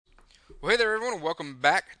Well, hey there, everyone, and welcome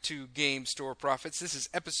back to Game Store Profits. This is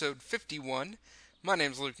episode 51. My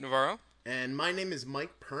name's Luke Navarro, And my name is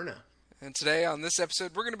Mike Perna. and today on this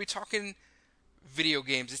episode, we're going to be talking video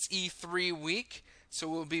games. It's E3 week, so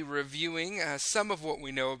we'll be reviewing some of what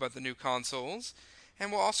we know about the new consoles,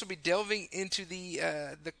 and we'll also be delving into the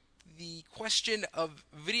question of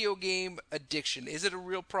video game addiction. Is it a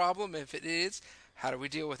real problem? If it is, how do we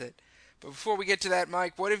deal with it? But before we get to that,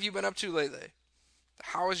 Mike, what have you been up to lately?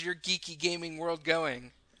 How is your geeky gaming world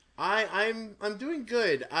going? I'm doing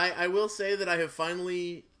good. I will say that I have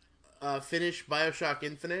finally finished BioShock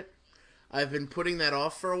Infinite. I've been putting that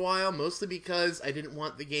off for a while, mostly because I didn't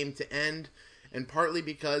want the game to end, and partly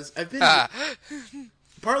because I've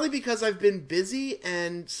been busy,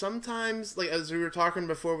 and sometimes, like as we were talking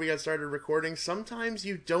before we got started recording, sometimes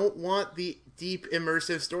you don't want the deep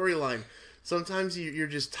immersive storyline. Sometimes you're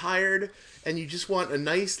just tired, and you just want a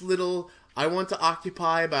nice little, I want to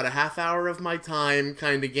occupy about a half hour of my time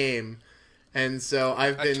kind of game. And so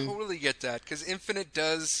I totally get that, because Infinite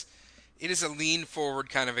it is a lean forward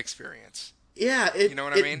kind of experience. Yeah, You know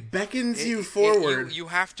what I mean? beckons you forward. You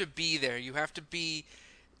have to be there. You have to be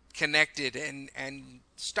connected, and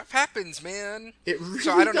stuff happens, man. It really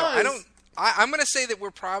So I don't know. does. I'm going to say that we're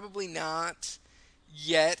probably not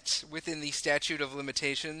yet within the statute of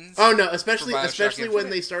limitations. Oh no, for BioShock especially when Infinite.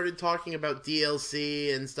 they started talking about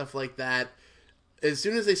DLC and stuff like that. As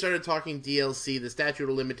soon as they started talking DLC, the statute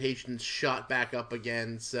of limitations shot back up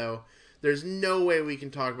again. So there's no way we can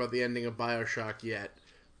talk about the ending of BioShock yet.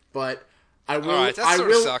 But I will. All right, that I sort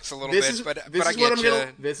will, of sucks a little bit, but this I is what get I'm you.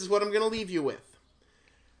 gonna. This is what I'm gonna leave you with.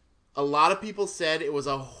 A lot of people said it was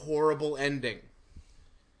a horrible ending.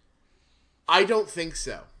 I don't think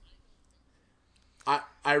so.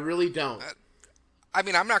 I really don't. I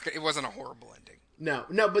mean, I'm not. It wasn't a horrible ending. No,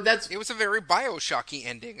 but It was a very BioShocky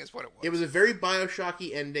ending, is what it was. it was a very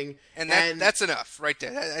BioShocky ending, And that's enough right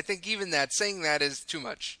there. I think even saying that is too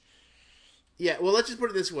much. yeah. Well, let's just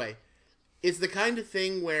put it this way: it's the kind of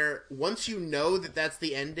thing where once you know that that's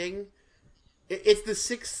the ending, it's the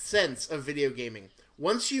sixth sense of video gaming.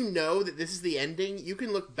 Once you know that this is the ending, you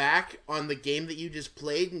can look back on the game that you just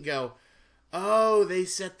played and go, "Oh, they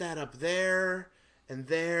set that up there and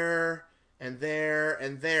there." And there,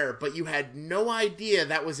 and there, but you had no idea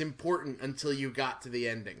that was important until you got to the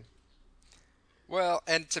ending. Well,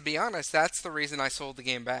 and to be honest, that's the reason I sold the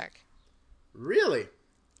game back. Really?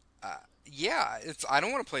 Yeah, I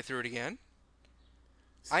don't want to play through it again.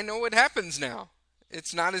 I know what happens now.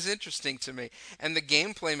 It's not as interesting to me, and the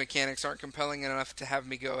gameplay mechanics aren't compelling enough to have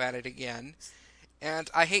me go at it again. And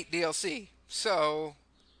I hate DLC, so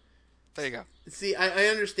there you go. See, I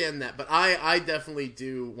understand that, but I definitely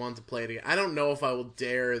do want to play it again. I don't know if I will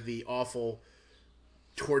dare the awful,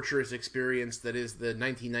 torturous experience that is the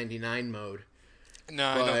 1999 mode.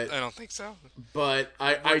 No, I don't think so. But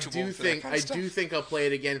Way I too do old for that think kind of stuff. I'll play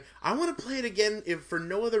it again. I want to play it again if for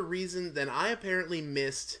no other reason than I apparently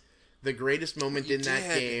missed the greatest moment You in that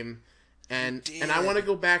did. game, and You I want to did.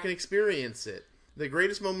 go back and experience it. The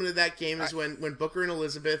greatest moment of that game is when Booker and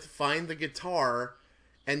Elizabeth find the guitar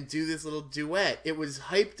and do this little duet. It was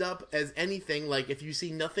hyped up as anything, like if you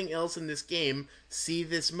see nothing else in this game, see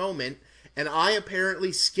this moment. And I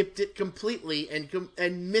apparently skipped it completely and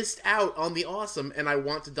missed out on the awesome, and I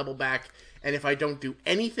want to double back. And if I don't do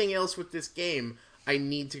anything else with this game, I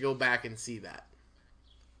need to go back and see that.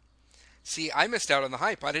 See, I missed out on the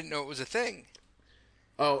hype. I didn't know it was a thing.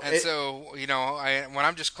 Oh, And so, when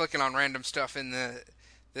I'm just clicking on random stuff in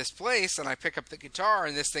this place and I pick up the guitar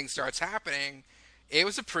and this thing starts happening, it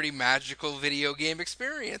was a pretty magical video game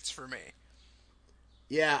experience for me.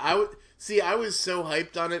 yeah, I was so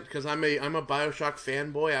hyped on it because I'm a BioShock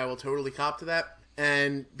fanboy. I will totally cop to that.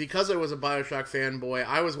 And because I was a BioShock fanboy,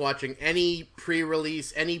 I was watching any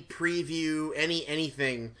pre-release, any preview,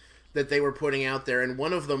 anything that they were putting out there, and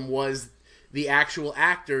one of them was the actual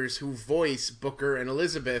actors who voice Booker and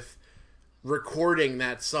Elizabeth recording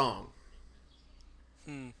that song.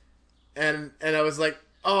 And I was like,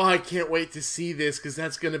 "Oh, I can't wait to see this because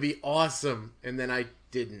that's going to be awesome." And then I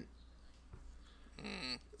didn't.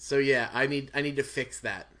 So yeah, I need to fix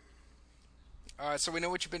that. So we know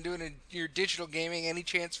what you've been doing in your digital gaming. Any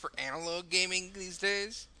chance for analog gaming these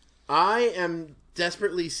days? I am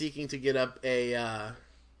desperately seeking to get up another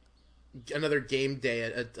game day,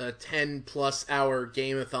 a 10+ hour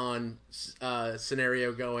gameathon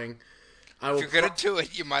scenario going. If you're gonna do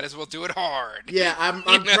it, you might as well do it hard. Yeah, I'm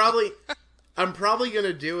You know? probably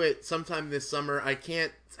gonna do it sometime this summer. I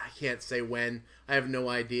can't say when. I have no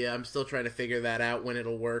idea. I'm still trying to figure that out when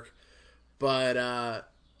it'll work. But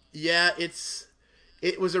yeah,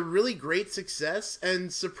 it was a really great success,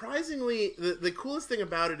 and surprisingly, the coolest thing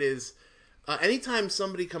about it is Anytime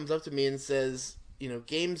somebody comes up to me and says,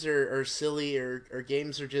 games are silly, or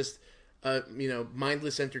games are just,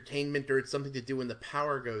 mindless entertainment, or it's something to do when the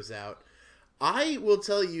power goes out, I will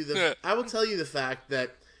tell you the fact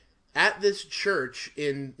that at this church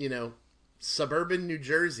in, suburban New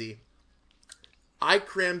Jersey, I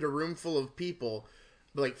crammed a room full of people,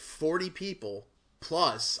 like 40 people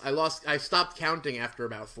plus. I stopped counting after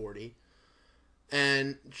about 40,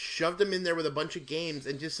 and shoved them in there with a bunch of games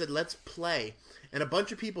and just said, let's play. And a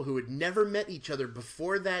bunch of people who had never met each other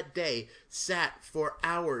before that day sat for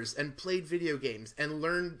hours and played video games and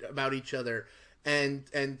learned about each other and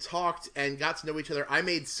talked and got to know each other. I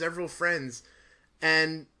made several friends,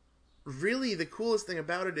 and really the coolest thing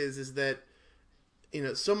about it is that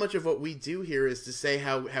so much of what we do here is to say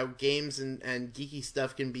how games and geeky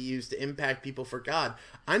stuff can be used to impact people for God.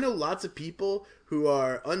 I know lots of people who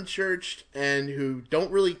are unchurched and who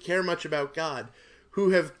don't really care much about God, who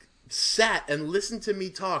have sat and listened to me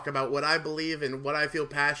talk about what I believe and what I feel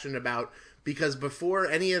passionate about, because before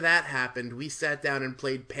any of that happened, we sat down and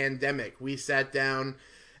played Pandemic. We sat down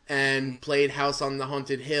and played House on the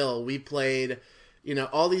Haunted Hill. We played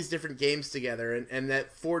all these different games together, and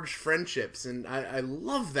that forged friendships, and I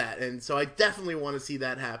love that, and so I definitely want to see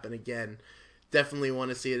that happen again. Definitely want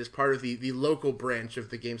to see it as part of the local branch of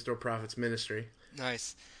the Game Store Profits Ministry.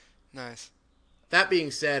 Nice. That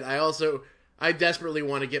being said, I desperately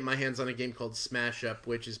want to get my hands on a game called Smash Up,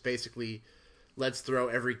 which is basically let's throw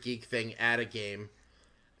every geek thing at a game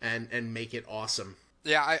and make it awesome.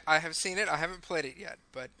 Yeah, I have seen it. I haven't played it yet,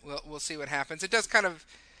 but we'll see what happens. It does kind of,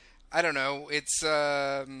 I don't know. It's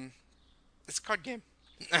a card game.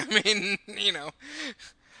 I mean,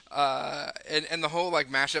 and the whole like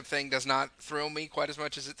mashup thing does not thrill me quite as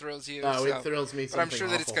much as it thrills you. Oh, it thrills me. But I'm sure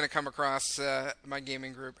that it's going to come across my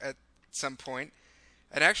gaming group at some point.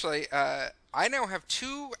 And actually, I now have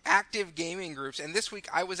 2 active gaming groups, and this week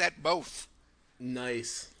I was at both.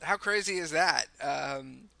 Nice. How crazy is that?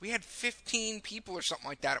 We had 15 people or something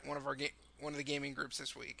like that at one of the gaming groups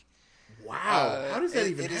this week. Wow, how does that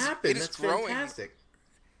even happen? That's growing. Fantastic.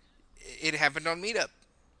 It happened on Meetup.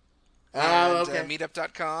 Oh, okay.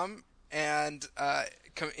 Meetup.com, and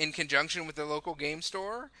in conjunction with the local game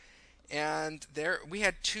store. And there we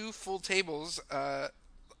had 2 full tables. I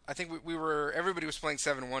think everybody was playing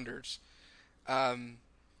Seven Wonders,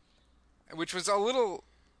 which was a little.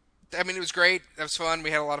 I mean, it was great. It was fun.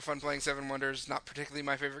 We had a lot of fun playing Seven Wonders. Not particularly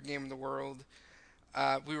my favorite game in the world.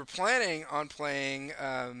 We were planning on playing.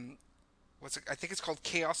 I think it's called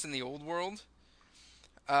Chaos in the Old World,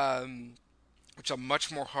 which is a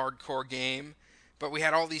much more hardcore game. But we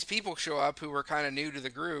had all these people show up who were kind of new to the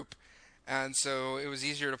group, and so it was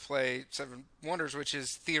easier to play Seven Wonders, which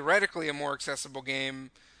is theoretically a more accessible game,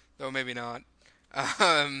 though maybe not.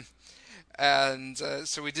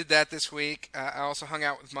 So we did that this week. I also hung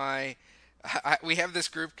out with we have this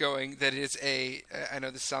group going that is I know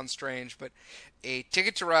this sounds strange, but a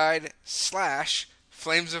Ticket to Ride /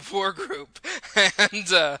 Flames of War group. And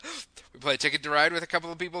we play Ticket to Ride with a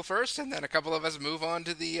couple of people first, and then a couple of us move on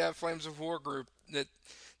to the Flames of War group that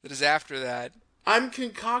is after that. I'm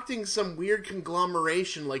concocting some weird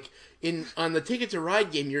conglomeration, like on the Ticket to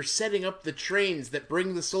Ride game, you're setting up the trains that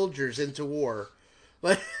bring the soldiers into war.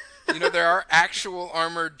 Like, there are actual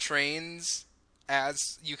armored trains,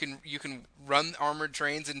 as you can run armored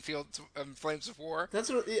trains in Fields Flames of War. That's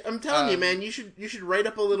what I'm telling you, man. You should write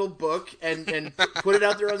up a little book and put it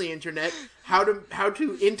out there on the internet. How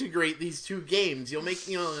to integrate these 2 games? You'll make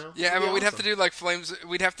Yeah, but awesome. We'd have to do like Flames.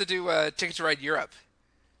 We'd have to do Ticket to Ride Europe.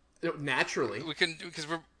 Naturally, we couldn't, because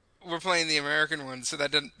we're playing the American one, so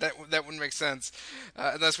that wouldn't make sense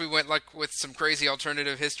unless we went like with some crazy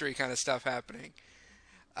alternative history kind of stuff happening.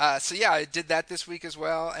 So yeah, I did that this week as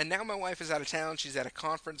well, and now my wife is out of town. She's at a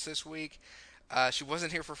conference this week. She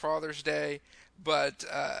wasn't here for Father's Day, but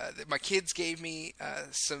my kids gave me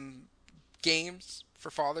some games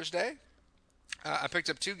for Father's Day. I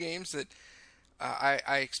picked up 2 games that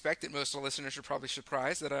I expect that most of the listeners are probably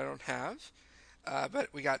surprised that I don't have. But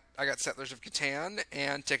I got Settlers of Catan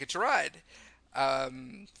and Ticket to Ride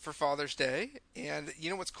for Father's Day. And you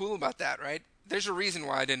know what's cool about that, right? There's a reason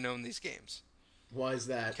why I didn't own these games. Why is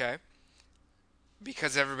that? Okay.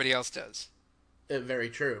 Because everybody else does. Very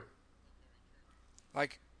true.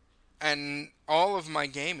 And all of my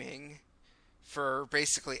gaming for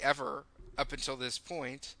basically ever up until this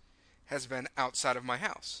point has been outside of my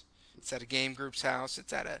house. It's at a game group's house.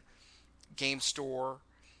 It's at a game store.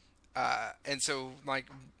 And so,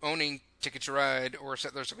 owning Ticket to Ride or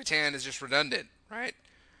Settlers of Catan is just redundant, right?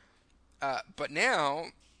 But now,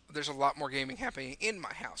 there's a lot more gaming happening in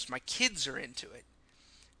my house. My kids are into it.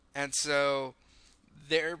 And so,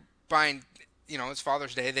 they're buying it's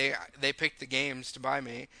Father's Day. They picked the games to buy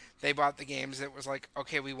me. They bought the games that was like,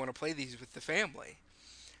 okay, we want to play these with the family.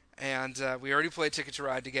 And we already played Ticket to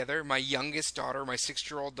Ride together. My youngest daughter, my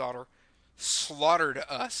 6-year-old daughter, slaughtered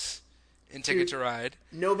us in Ticket to Ride.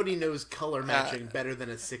 Nobody knows color matching better than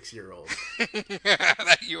a 6-year-old.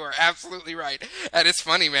 You are absolutely right. And it's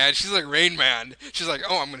funny, man. She's like Rain Man. She's like,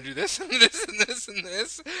 oh, I'm going to do this and this and this and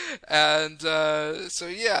this. And so,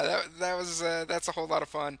 yeah, that's a whole lot of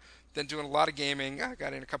fun. Then doing a lot of gaming. I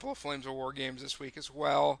got in a couple of Flames of War games this week as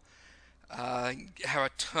well. Have a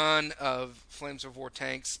ton of Flames of War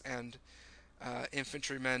tanks and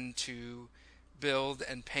infantrymen to build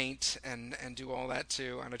and paint and do all that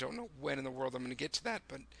too. And I don't know when in the world I'm going to get to that,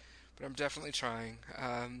 but I'm definitely trying.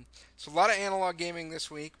 So a lot of analog gaming this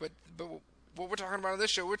week, but what we're talking about on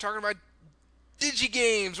this show, we're talking about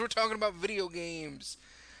digi-games. We're talking about video games.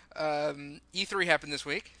 E3 happened this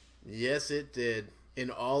week. Yes, it did. In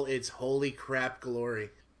all its holy crap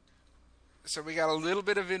glory. So we got a little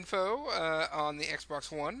bit of info on the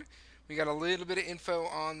Xbox One. We got a little bit of info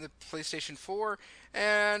on the PlayStation 4.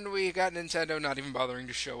 And we got Nintendo not even bothering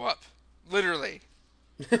to show up. Literally.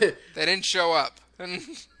 They didn't show up.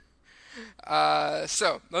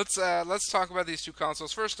 So let's talk about these two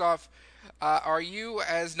consoles. First off, are you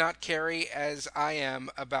as not carry as I am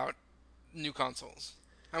about new consoles?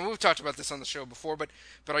 I mean, we've talked about this on the show before, but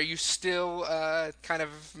are you still kind of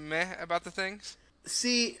meh about the things?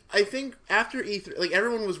 See, I think after E3, like,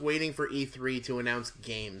 everyone was waiting for E3 to announce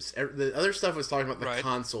games. The other stuff was talking about the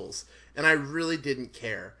consoles, and I really didn't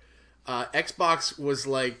care. Xbox was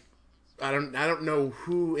like, I don't know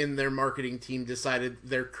who in their marketing team decided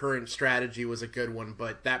their current strategy was a good one,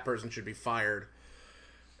 but that person should be fired.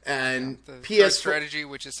 And the PS strategy,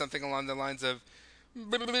 which is something along the lines of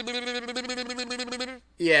like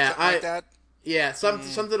that. Yeah,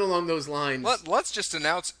 something along those lines. Let's just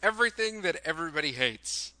announce everything that everybody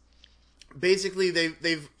hates. Basically,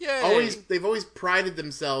 they've always prided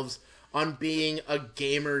themselves on being a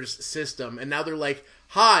gamer's system, and now they're like,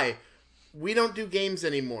 "Hi, we don't do games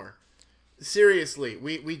anymore. Seriously,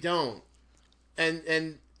 we don't.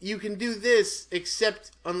 And you can do this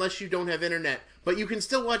except unless you don't have internet, but you can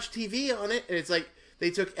still watch TV on it." And it's like they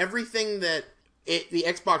took everything that the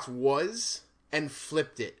Xbox was and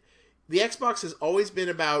flipped it. The Xbox has always been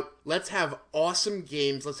about, let's have awesome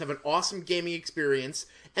games, let's have an awesome gaming experience,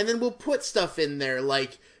 and then we'll put stuff in there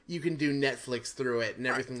like you can do Netflix through it and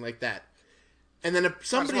everything like that. And then if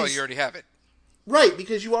somebody's... Well, you already have it. Right,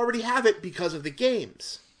 because you already have it because of the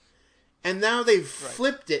games. And now they've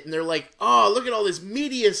flipped it, and they're like, oh, look at all this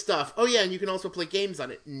media stuff. Oh yeah, and you can also play games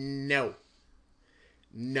on it. No,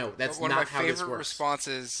 that's not how this works.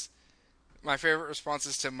 My favorite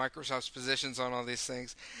responses to Microsoft's positions on all these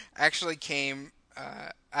things actually came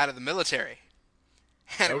out of the military.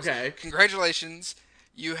 And okay. Congratulations,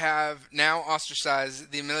 you have now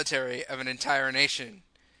ostracized the military of an entire nation.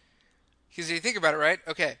 Because if you think about it, right?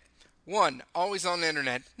 Okay, one, always on the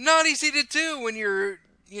internet. Not easy to do when you're,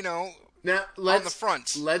 now, on the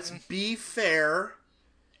front. Let's be fair.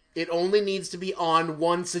 It only needs to be on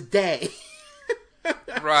once a day.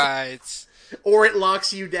 Right. Or it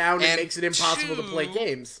locks you down and makes it impossible to play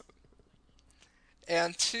games.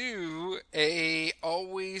 And two, a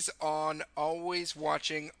always on, always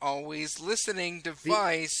watching, always listening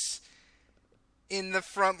device in the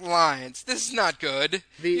front lines. This is not good.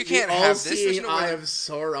 You can't have this. There's no eye of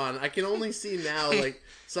Sauron. I can only see now, like,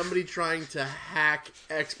 somebody trying to hack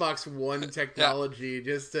Xbox One technology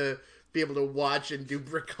just to be able to watch and do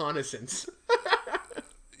reconnaissance.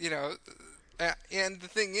 And the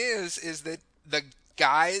thing is that the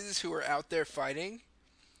guys who are out there fighting,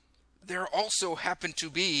 there also happen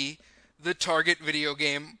to be the target video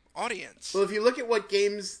game audience. Well, if you look at what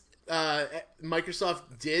games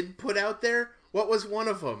Microsoft did put out there, what was one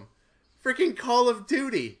of them? Freaking Call of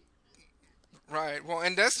Duty. Right. Well,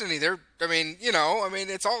 and Destiny,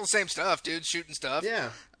 it's all the same stuff, dude, shooting stuff.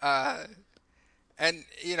 Yeah. And,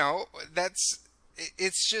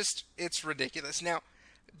 it's ridiculous. Now,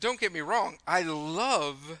 don't get me wrong, I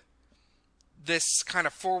love this kind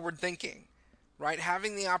of forward thinking, right?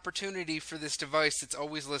 Having the opportunity for this device that's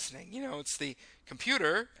always listening. It's the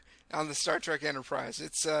computer on the Star Trek Enterprise.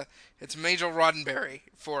 It's Major Roddenberry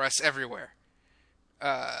for us everywhere.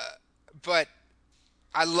 But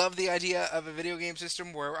I love the idea of a video game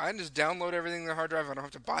system where I can just download everything to the hard drive. I don't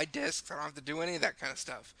have to buy discs. I don't have to do any of that kind of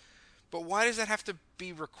stuff. But why does that have to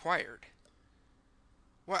be required?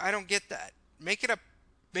 Well, I don't get that. Make it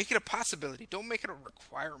a possibility. Don't make it a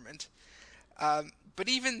requirement. But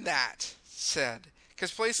even that said,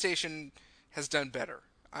 because PlayStation has done better.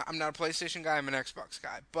 I'm not a PlayStation guy. I'm an Xbox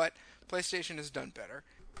guy. But PlayStation has done better.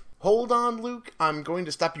 Hold on, Luke. I'm going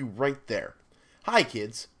to stop you right there. Hi,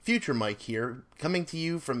 kids. Future Mike here, coming to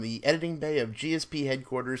you from the editing bay of GSP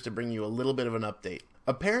headquarters to bring you a little bit of an update.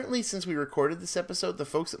 Apparently, since we recorded this episode, the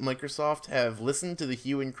folks at Microsoft have listened to the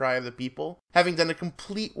hue and cry of the people, having done a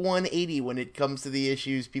complete 180 when it comes to the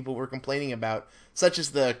issues people were complaining about, such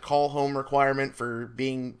as the call home requirement for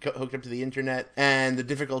being hooked up to the internet, and the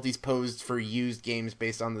difficulties posed for used games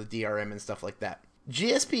based on the DRM and stuff like that.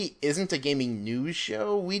 GSP isn't a gaming news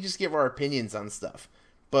show, we just give our opinions on stuff.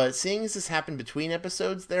 But seeing as this happened between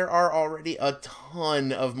episodes, there are already a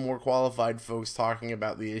ton of more qualified folks talking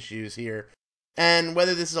about the issues here, and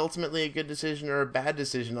whether this is ultimately a good decision or a bad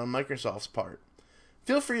decision on Microsoft's part.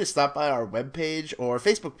 Feel free to stop by our webpage or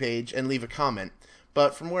Facebook page and leave a comment,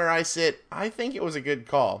 but from where I sit, I think it was a good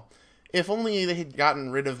call. If only they had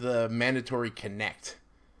gotten rid of the mandatory Connect.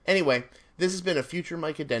 Anyway, this has been a Future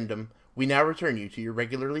Mike addendum. We now return you to your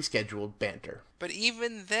regularly scheduled banter. But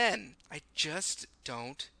even then, I just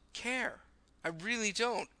don't care. I really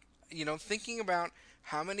don't. You know, thinking about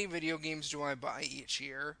how many video games do I buy each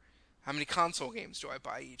year, how many console games do I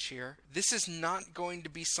buy each year, this is not going to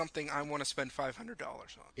be something I want to spend $500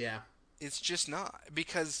 on. Yeah. It's just not.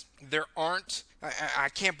 Because there aren't, I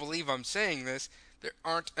can't believe I'm saying this, there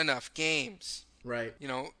aren't enough games. Right. You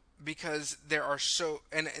know, because there are so,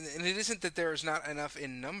 and it isn't that there is not enough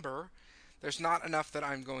in number, there's not enough that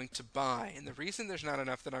I'm going to buy. And the reason there's not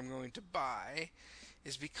enough that I'm going to buy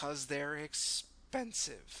is because they're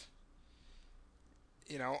expensive.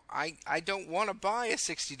 You know, I don't want to buy a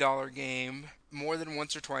 $60 game more than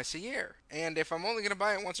once or twice a year. And if I'm only going to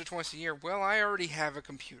buy it once or twice a year, well, I already have a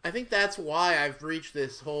computer. I think that's why I've reached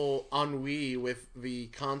this whole ennui with the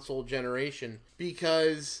console generation,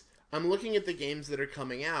 because I'm looking at the games that are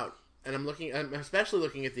coming out, and I'm especially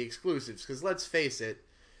looking at the exclusives, because let's face it,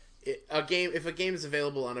 if a game is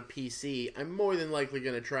available on a PC, I'm more than likely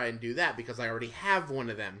going to try and do that because I already have one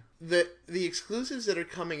of them. The exclusives that are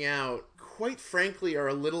coming out, quite frankly, are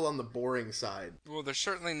a little on the boring side. Well, there's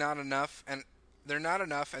certainly not enough, and they're not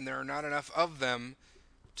enough, and there are not enough of them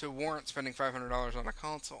to warrant spending $500 on a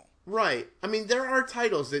console. Right. I mean, there are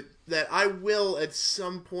titles that I will at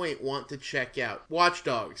some point want to check out. Watch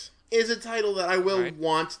Dogs is a title that I will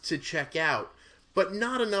want to check out, but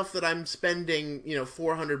not enough that I'm spending,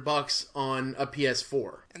 $400 on a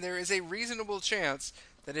PS4. And there is a reasonable chance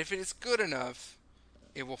that if it is good enough,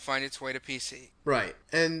 it will find its way to PC. Right.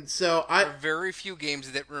 And so there are very few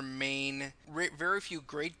games that remain, very few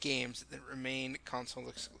great games that remain console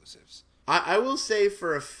exclusives. I will say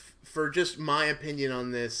for just my opinion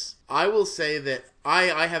on this, I will say that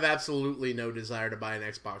I have absolutely no desire to buy an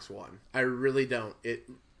Xbox One. I really don't.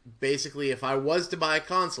 Basically, if I was to buy a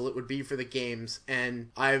console, it would be for the games, and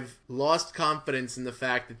I've lost confidence in the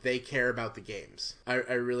fact that they care about the games.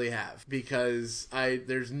 I really have, because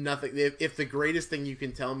there's nothing. If the greatest thing you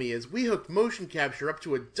can tell me is we hooked motion capture up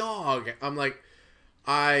to a dog, I'm like,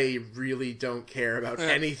 I really don't care about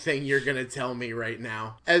anything you're gonna tell me right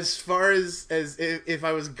now. As far as if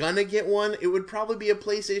I was gonna get one, it would probably be a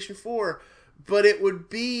PlayStation 4, but it would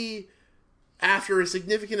be after a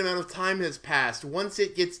significant amount of time has passed. Once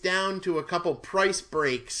it gets down to a couple price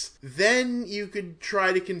breaks, then you could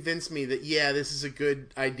try to convince me that, yeah, this is a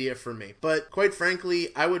good idea for me. But quite frankly,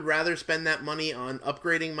 I would rather spend that money on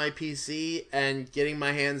upgrading my PC and getting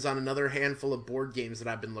my hands on another handful of board games that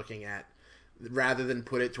I've been looking at, rather than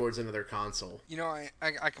put it towards another console. You know,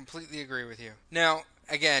 I completely agree with you. Now,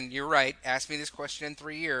 again, you're right. Ask me this question in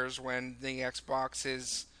 3 years when the Xbox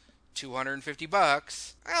is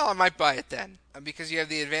 $250. Well, I might buy it then, because you have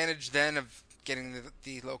the advantage then of getting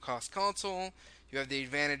the low-cost console. You have the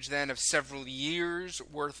advantage then of several years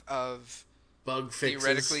worth of bug fixes,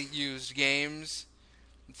 theoretically used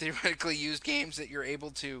games that you're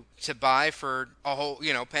able to buy for a whole,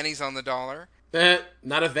 pennies on the dollar.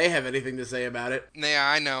 Not if they have anything to say about it. Yeah,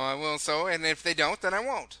 I know, I will. So, and if they don't, then I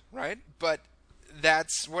won't, right? But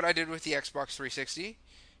that's what I did with the Xbox 360.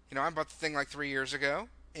 I bought the thing like 3 years ago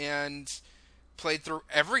and played through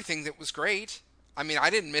everything that was great. I mean, I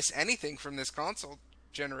didn't miss anything from this console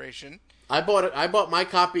generation. I bought my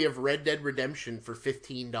copy of Red Dead Redemption for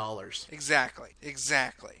 $15. Exactly.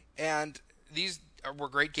 And these were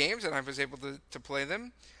great games, and I was able to play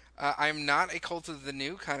them. I'm not a Cult of the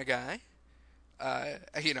New kind of guy.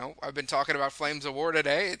 I've been talking about Flames of War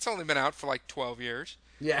today. It's only been out for like 12 years.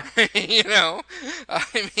 Yeah.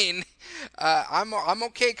 I'm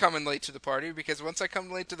okay coming late to the party, because once I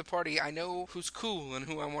come late to the party, I know who's cool and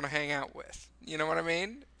who I want to hang out with. You know what I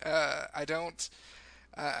mean? I don't,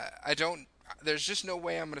 there's just no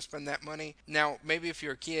way I'm going to spend that money. Now, maybe if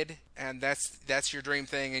you're a kid and that's your dream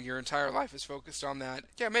thing and your entire life is focused on that,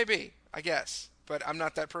 yeah, maybe, I guess. but I'm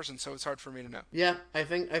not that person, so it's hard for me to know. Yeah, I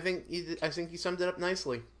think you summed it up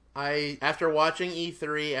nicely. After watching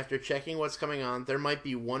E3, after checking what's coming on, there might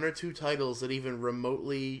be one or two titles that even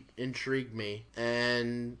remotely intrigue me,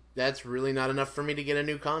 and that's really not enough for me to get a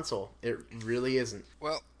new console. It really isn't.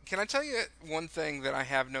 Well, can I tell you one thing that I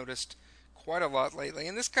have noticed quite a lot lately,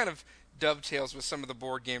 and this kind of dovetails with some of the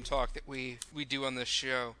board game talk that we do on this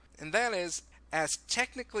show, and that is, as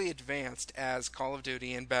technically advanced as Call of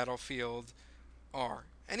Duty and Battlefield are,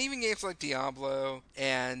 and even games like Diablo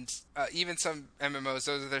and even some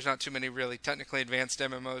MMOs, there's not too many really technically advanced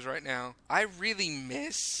MMOs right now, I really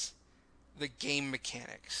miss the game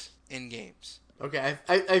mechanics in games. Okay,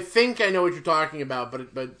 I think I know what you're talking about,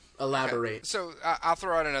 but elaborate. Okay. So I'll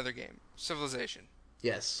throw out another game, Civilization.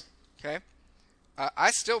 Yes. Okay?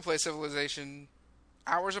 I still play Civilization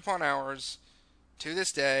hours upon hours to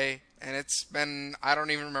this day, and it's been, I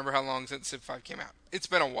don't even remember how long since Civ 5 came out. It's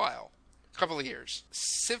been a while. A couple of years.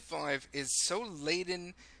 Civ 5 is so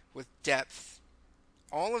laden with depth.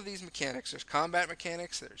 All of these mechanics, there's combat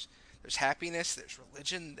mechanics, there's happiness, there's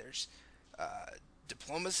religion, there's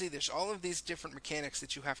diplomacy, there's all of these different mechanics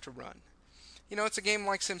that you have to run. You know, it's a game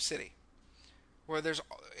like SimCity, where there's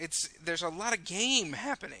a lot of game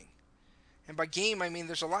happening. And by game, I mean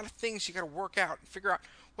there's a lot of things you got to work out and figure out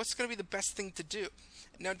what's going to be the best thing to do.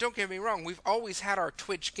 Now, don't get me wrong, we've always had our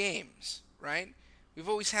Twitch games, right? We've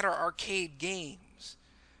always had our arcade games.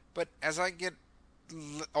 But as I get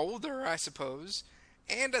older, I suppose,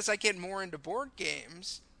 and as I get more into board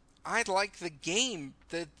games, I like the game,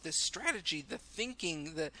 the strategy, the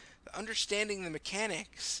thinking, the understanding the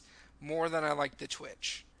mechanics more than I like the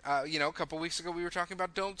Twitch. A couple weeks ago we were talking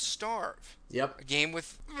about Don't Starve. Yep. A game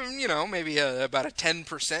with, maybe about a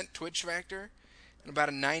 10% Twitch factor and about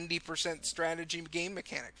a 90% strategy game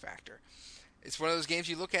mechanic factor. It's one of those games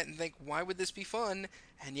you look at and think, why would this be fun?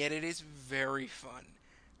 And yet it is very fun.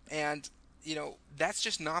 And, that's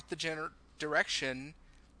just not the direction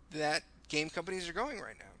that game companies are going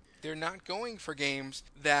right now. They're not going for games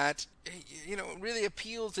that, really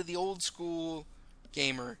appeal to the old school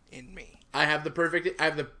gamer in me. I have the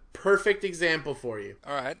perfect example for you.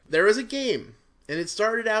 All right. There was a game, and it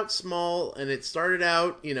started out small, and it started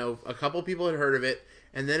out, a couple people had heard of it,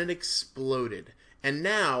 and then it exploded. And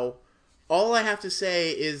now, all I have to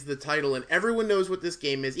say is the title, and everyone knows what this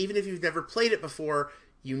game is. Even if you've never played it before,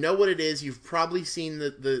 you know what it is. You've probably seen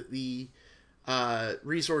the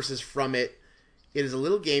resources from it. It is a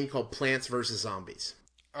little game called Plants vs. Zombies.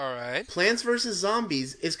 All right. Plants vs.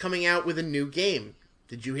 Zombies is coming out with a new game.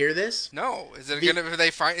 Did you hear this? No. Is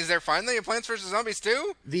there finally a Plants vs. Zombies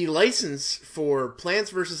 2? The license for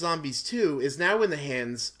Plants vs. Zombies 2 is now in the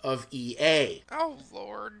hands of EA. Oh,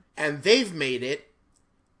 Lord. And they've made it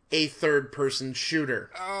a third-person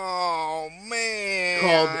shooter. Oh, man.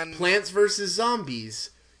 Called Plants vs. Zombies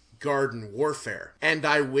Garden Warfare. And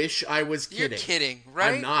I wish I was kidding. You're kidding,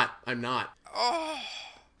 right? I'm not. Oh.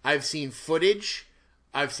 I've seen footage.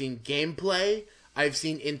 I've seen gameplay. I've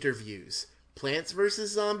seen interviews. Plants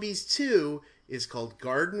vs. Zombies 2 is called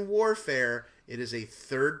Garden Warfare. It is a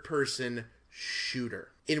third-person shooter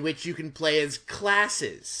in which you can play as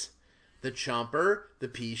classes. The Chomper, the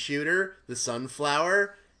Pea Shooter, the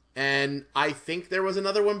Sunflower, and I think there was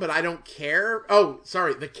another one, but I don't care. Oh,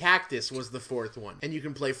 sorry, the Cactus was the fourth one. And you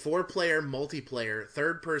can play 4-player, multiplayer,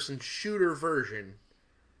 third-person shooter version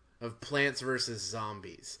of Plants vs.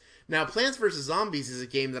 Zombies. Now, Plants vs. Zombies is a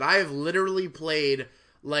game that I have literally played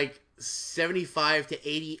like 75 to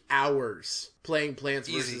 80 hours playing Plants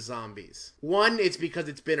vs. Zombies. One, it's because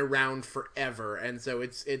it's been around forever, and so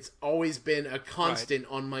it's always been a constant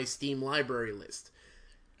on my Steam library list.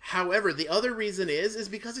 However, the other reason is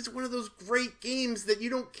because it's one of those great games that you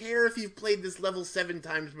don't care if you've played this level 7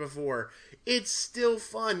 times before. It's still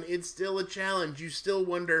fun. It's still a challenge. You still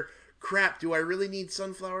wonder, crap, do I really need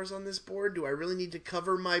sunflowers on this board? Do I really need to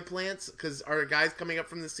cover my plants? Because are guys coming up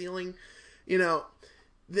from the ceiling?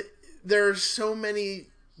 There are so many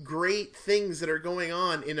great things that are going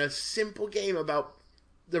on in a simple game about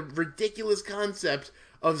the ridiculous concept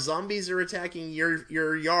of zombies are attacking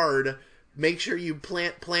your yard. Make sure you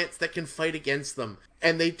plant plants that can fight against them.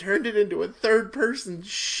 And they turned it into a third-person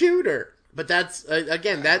shooter. But that's,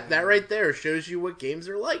 again, that right there shows you what games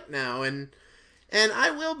are like now. And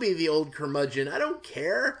I will be the old curmudgeon. I don't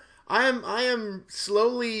care. I am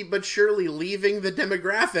slowly but surely leaving the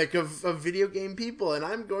demographic of video game people, and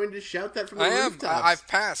I'm going to shout that from the rooftops. I've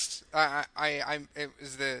passed. It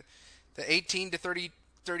was the 18 to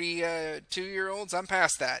 32-year-olds. I'm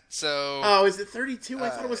past that. So Oh, is it 32? I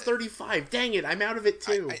thought it was 35. Dang it, I'm out of it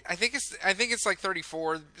too. I think it's like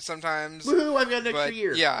 34 sometimes. Woohoo! I've got an extra But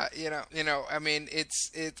year. yeah, I mean,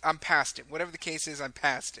 it's I'm past it. Whatever the case is, I'm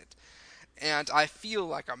past it, and I feel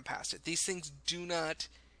like I'm past it. These things do not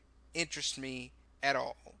interest me at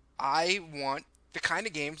all. I want the kind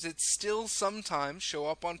of games that still sometimes show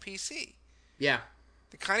up on PC. Yeah.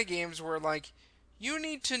 The kind of games where, like, you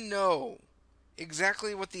need to know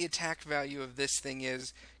exactly what the attack value of this thing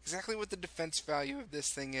is, exactly what the defense value of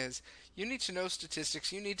this thing is. You need to know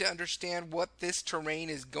statistics. You need to understand what this terrain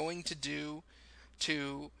is going to do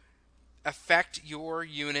to affect your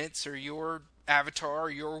units or your avatar or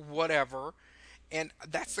your whatever. And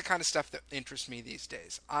that's the kind of stuff that interests me these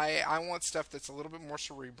days. I want stuff that's a little bit more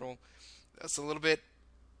cerebral, that's a little bit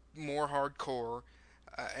more hardcore,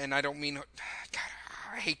 and I don't mean... God,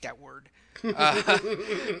 I hate that word.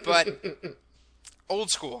 But old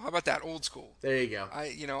school. How about that? Old school. There you go.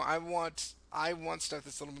 I want stuff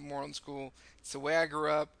that's a little bit more old school. It's the way I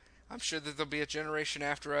grew up. I'm sure that there'll be a generation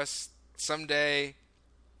after us someday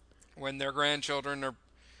when their grandchildren are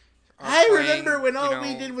I playing, remember when all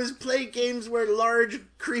we did was play games where large,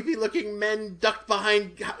 creepy-looking men ducked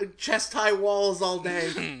behind chest-high walls all day.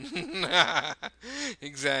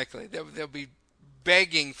 Exactly. They'll be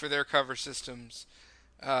begging for their cover systems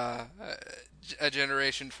a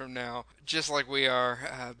generation from now, just like we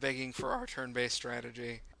are begging for our turn-based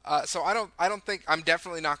strategy. So I don't think I'm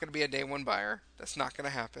definitely not going to be a day one buyer. That's not going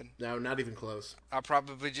to happen. No, not even close. I'll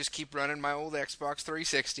probably just keep running my old Xbox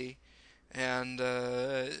 360 and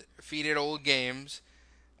feed it old games,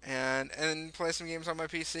 and play some games on my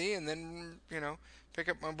PC, and then pick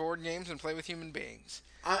up my board games and play with human beings.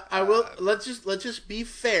 I will. Let's just be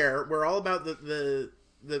fair. We're all about the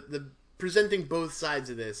presenting both sides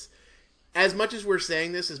of this. As much as we're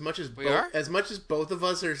saying this, as much as both of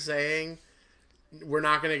us are saying we're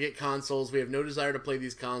not going to get consoles, we have no desire to play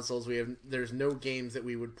these consoles. There's no games that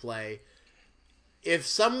we would play. If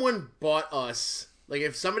someone bought us, like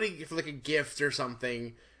if somebody for like a gift or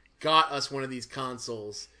something got us one of these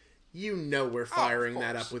consoles, we're firing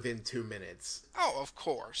that up within 2 minutes. Oh, of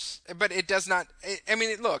course. But it does not. I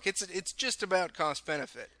mean, look, it's just about cost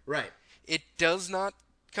benefit. Right. It does not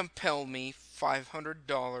compel me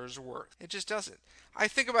 $500 worth. It just doesn't. I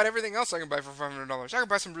think about everything else I can buy for $500. I can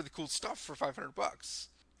buy some really cool stuff for $500.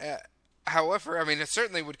 However, I mean, it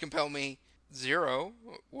certainly would compel me $0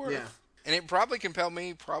 worth. Yeah. And it probably compel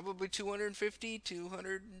me $250,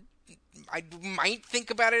 $200. I might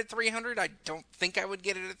think about it at $300. I don't think I would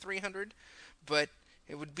get it at $300, but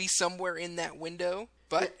it would be somewhere in that window.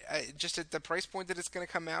 But just at the price point that it's going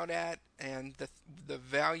to come out at, and the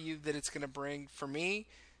value that it's going to bring for me,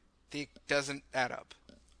 it doesn't add up.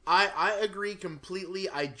 I agree completely.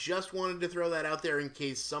 I just wanted to throw that out there in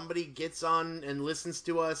case somebody gets on and listens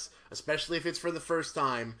to us, especially if it's for the first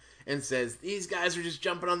time, and says, these guys are just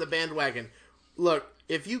jumping on the bandwagon. Look,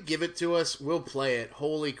 if you give it to us, we'll play it.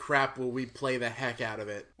 Holy crap, will we play the heck out of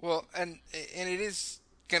it. Well, and it is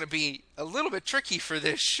going to be a little bit tricky for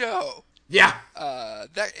this show. Yeah.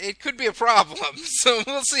 That it could be a problem, so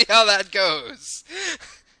we'll see how that goes.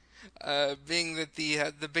 Being that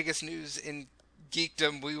the biggest news in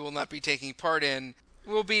geekdom we will not be taking part in,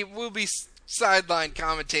 we'll be sideline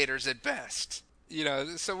commentators at best.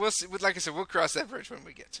 So we'll see. Like I said, we'll cross that bridge when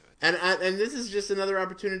we get to it. And this is just another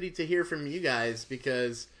opportunity to hear from you guys,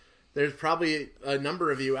 because there's probably a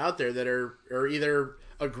number of you out there that are either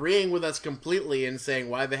agreeing with us completely and saying,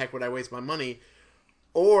 why the heck would I waste my money,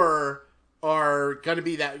 or are going to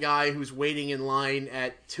be that guy who's waiting in line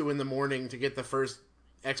at 2 a.m. to get the first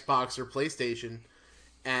Xbox or PlayStation.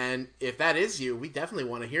 And if that is you, we definitely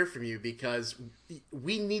want to hear from you, because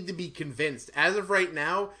we need to be convinced. As of right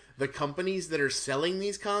now, the companies that are selling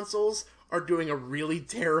these consoles are doing a really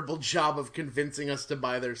terrible job of convincing us to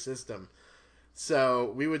buy their system.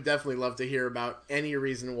 So we would definitely love to hear about any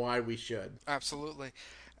reason why we should. Absolutely.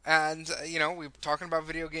 And, we're talking about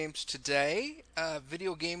video games today.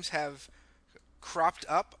 Video games have cropped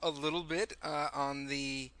up a little bit on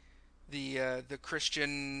the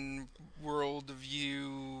Christian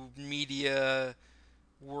worldview media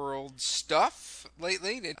world stuff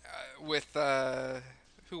lately with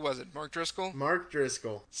who was it? Mark Driscoll? Mark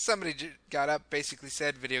Driscoll. Somebody got up, basically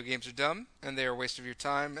said video games are dumb and they are a waste of your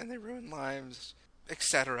time and they ruin lives,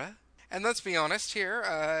 etc. And let's be honest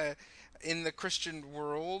here, in the Christian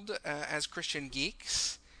world, as Christian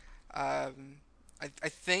geeks, I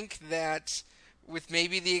think that, with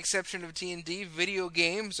maybe the exception of D&D, video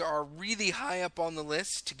games are really high up on the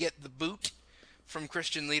list to get the boot from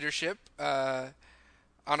Christian leadership.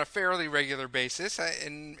 on a fairly regular basis,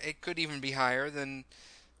 and it could even be higher than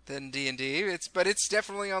D&D. It's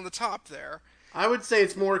definitely on the top there. I would say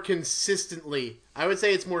it's more consistently. I would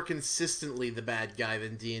say it's more consistently the bad guy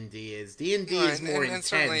than D&D is. D&D is more And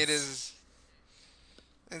certainly it intense. is,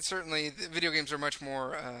 and certainly video games are much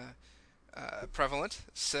more prevalent.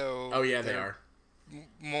 Oh So yeah, they there are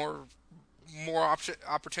are. more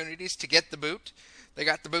opportunities to get the boot. They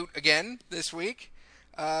got the boot again this week.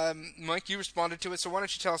 Mike, you responded to it, so why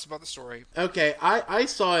don't you tell us about the story? Okay, I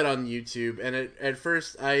saw it on YouTube, and at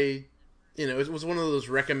first it was one of those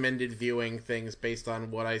recommended viewing things based on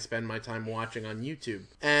what I spend my time watching on YouTube.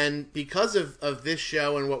 And because of this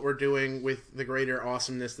show and what we're doing with the greater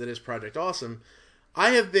awesomeness that is Project Awesome,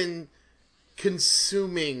 I have been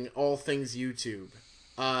consuming all things YouTube.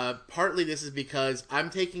 Partly this is because I'm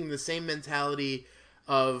taking the same mentality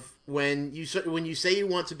of when you say you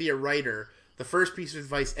want to be a writer. The first piece of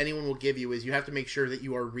advice anyone will give you is you have to make sure that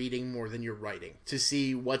you are reading more than you're writing to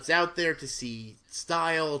see what's out there, to see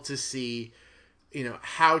style, to see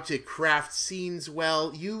how to craft scenes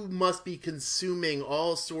well. You must be consuming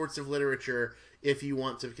all sorts of literature if you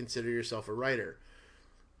want to consider yourself a writer.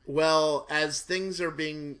 Well, as things are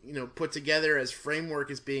being, put together, as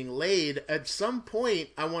framework is being laid, at some point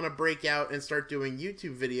I want to break out and start doing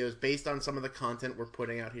YouTube videos based on some of the content we're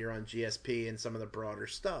putting out here on GSP and some of the broader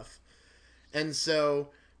stuff. And so,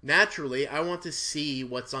 naturally, I want to see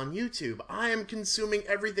what's on YouTube. I am consuming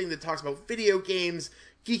everything that talks about video games,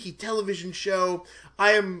 geeky television show.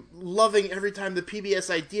 I am loving every time the PBS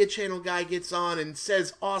Idea Channel guy gets on and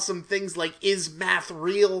says awesome things like, "Is math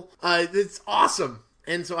real?" It's awesome.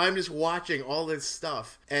 And so I'm just watching all this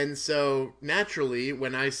stuff. And so, naturally,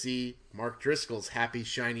 when I see Mark Driscoll's happy,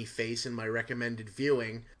 shiny face in my recommended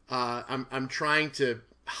viewing, I'm trying to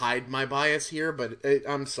hide my bias here, but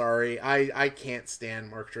I'm sorry. I can't stand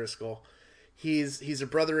Mark Driscoll. He's a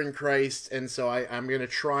brother in Christ, and so I'm going to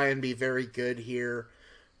try and be very good here,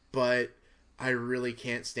 but I really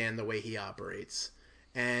can't stand the way he operates.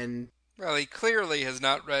 And Well, he clearly has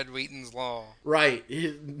not read Wheaton's Law. right,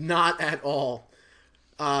 not at all.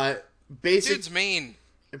 Uh, basic, Dude's mean.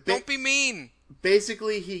 ba- Don't be mean.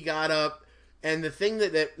 Basically, he got up, and the thing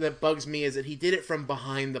that bugs me is that he did it from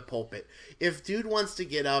behind the pulpit. If dude wants to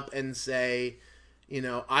get up and say,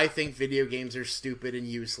 I think video games are stupid and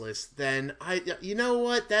useless, then you know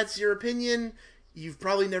what? That's your opinion. You've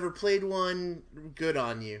probably never played one. Good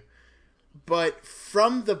on you. But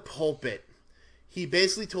from the pulpit, he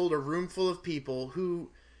basically told a room full of people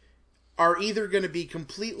who are either going to be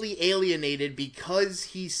completely alienated because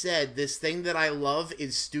he said this thing that I love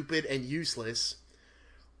is stupid and useless,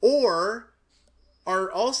 or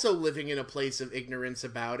are also living in a place of ignorance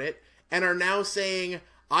about it and are now saying,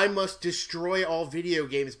 I must destroy all video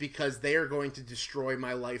games because they are going to destroy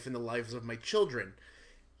my life and the lives of my children.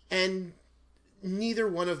 And neither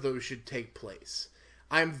one of those should take place.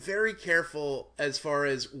 I'm very careful as far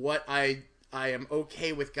as what I am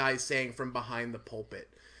okay with guys saying from behind the pulpit.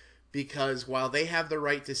 Because while they have the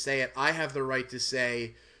right to say it, I have the right to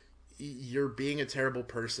say, you're being a terrible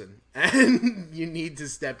person and you need to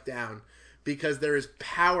step down. Because there is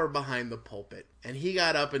power behind the pulpit. And he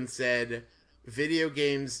got up and said, video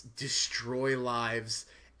games destroy lives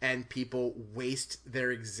and people waste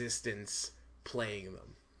their existence playing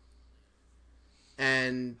them.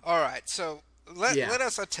 And All right, so let yeah.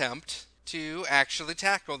 us attempt to actually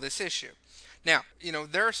tackle this issue. Now,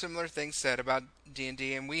 there are similar things said about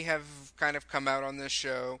D&D, and we have kind of come out on this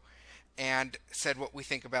show and said what we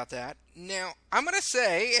think about that. Now, I'm going to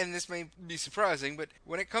say, and this may be surprising, but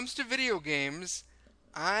when it comes to video games,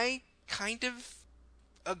 I kind of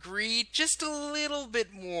agree just a little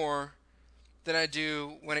bit more than I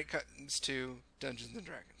do when it comes to Dungeons and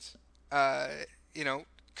Dragons.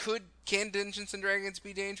 Can Dungeons and Dragons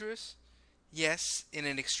be dangerous? Yes, in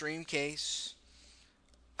an extreme case,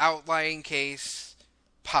 outlying case,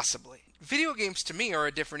 possibly. Video games to me are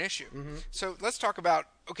a different issue. Mm-hmm. So let's talk about,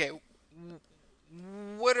 okay,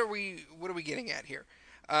 what are we getting at here?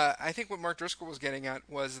 I think what Mark Driscoll was getting at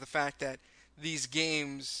was the fact that these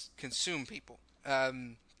games consume people.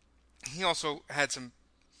 He also had some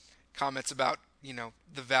comments about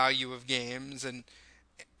the value of games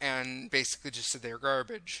and basically just said they're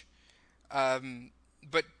garbage.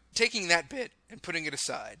 But taking that bit and putting it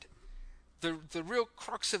aside, the real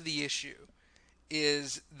crux of the issue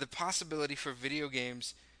is the possibility for video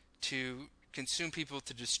games to consume people,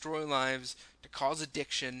 to destroy lives, to cause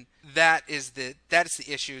addiction. That is the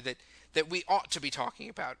issue that we ought to be talking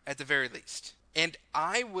about at the very least. And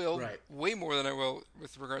I will, right. way more than I will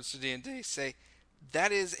with regards to D&D, say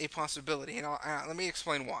that is a possibility. And let me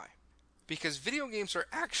explain why. because video games are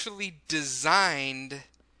actually designed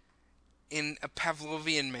in a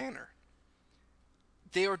Pavlovian manner.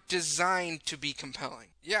 They are designed to be compelling.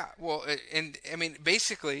 Yeah, well, and I mean,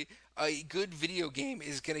 basically, a good video game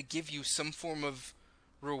is going to give you some form of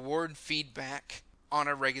reward feedback on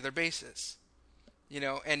a regular basis.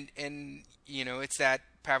 And it's that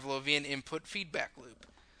Pavlovian input feedback loop.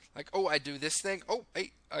 Like, oh, I do this thing. Oh,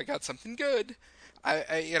 hey, I got something good.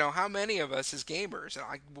 How many of us as gamers, and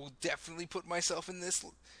I will definitely put myself in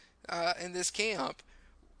this camp,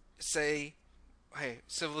 say, hey,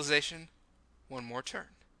 Civilization, one more turn,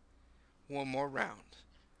 one more round,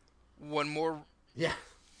 one more. Yeah,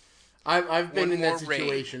 I've been in that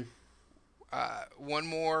situation. One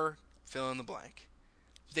more fill in the blank.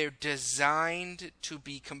 They're designed to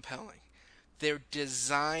be compelling. They're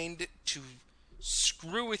designed to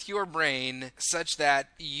screw with your brain such that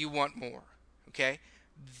you want more. Okay?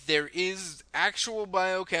 There is actual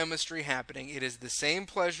biochemistry happening. It is the same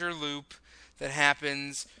pleasure loop that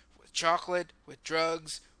happens with chocolate, with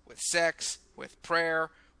drugs, with sex, with prayer,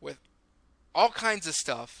 with all kinds of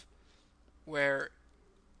stuff where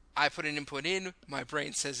I put an input in, my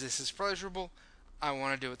brain says this is pleasurable, I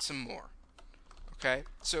want to do it some more. Okay?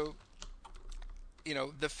 So,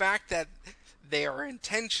 the fact that they are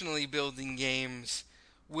intentionally building games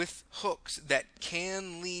with hooks that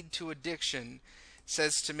can lead to addiction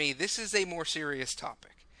says to me this is a more serious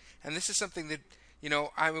topic. And this is something that,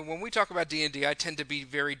 when we talk about D&D, I tend to be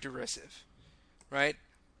very derisive, right?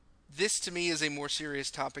 This to me is a more serious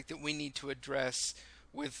topic that we need to address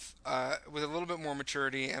with a little bit more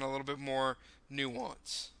maturity and a little bit more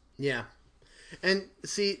nuance. Yeah. And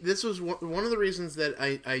see, this was one of the reasons that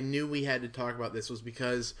I knew we had to talk about this was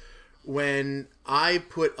because when I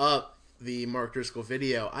put up the Mark Driscoll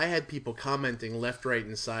video, I had people commenting left, right,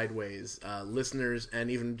 and sideways, listeners and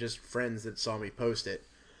even just friends that saw me post it,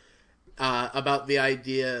 about the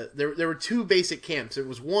idea. There were two basic camps. There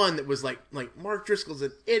was one that was like Mark Driscoll's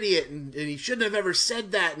an idiot and he shouldn't have ever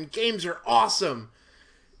said that and games are awesome.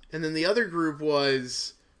 And then the other group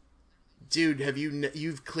was, dude,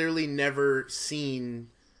 you've clearly never seen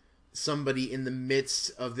somebody in the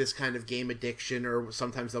midst of this kind of game addiction, or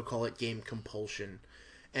sometimes they'll call it game compulsion,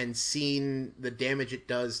 and seen the damage it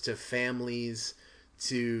does to families,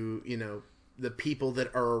 to, the people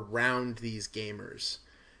that are around these gamers.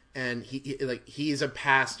 And he's a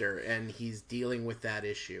pastor and he's dealing with that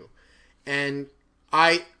issue. And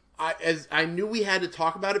I knew we had to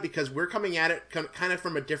talk about it because we're coming at it kind of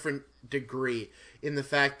from a different degree, in the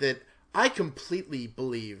fact that I completely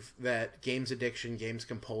believe that games addiction, games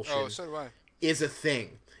compulsion so do I. is a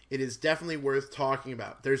thing. It is definitely worth talking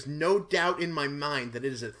about. There's no doubt in my mind that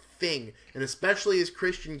it is a thing, and especially as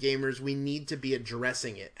Christian gamers, we need to be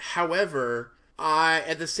addressing it. However,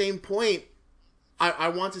 at the same point, I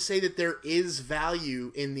want to say that there is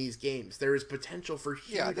value in these games. There is potential for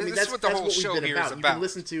huge. Yeah, that's what the whole show here is about. You can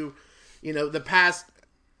listen to, the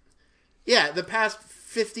past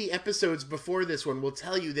 50 episodes before this one will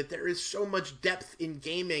tell you that there is so much depth in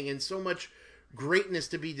gaming and so much greatness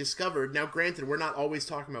to be discovered. Now, granted, we're not always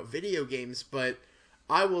talking about video games, but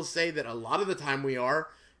I will say that a lot of the time we are,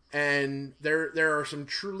 and there are some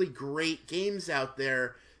truly great games out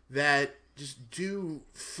there that just do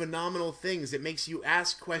phenomenal things. It makes you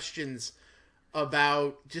ask questions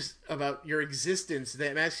about your existence.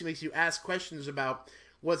 That actually makes you ask questions about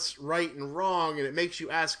what's right and wrong, and it makes you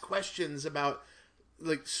ask questions about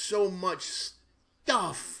so much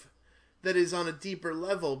stuff that is on a deeper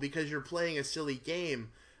level because you're playing a silly game.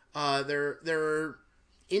 There are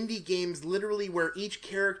indie games literally where each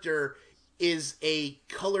character is a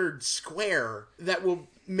colored square that will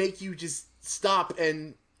make you just stop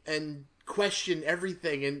and question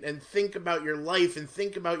everything and think about your life and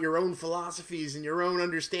think about your own philosophies and your own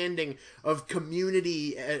understanding of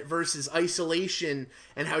community versus isolation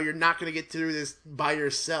and how you're not going to get through this by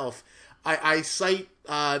yourself. I cite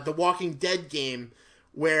the Walking Dead game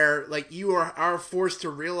where you are forced to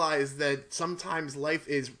realize that sometimes life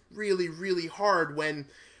is really, really hard when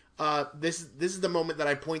this is the moment that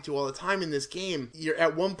I point to all the time in this game.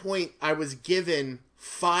 At one point I was given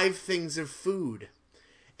 5 things of food.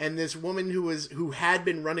 And this woman who had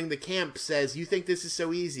been running the camp says, "You think this is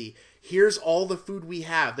so easy? Here's all the food we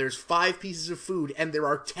have. There's 5 pieces of food, and there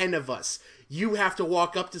are 10 of us. You have to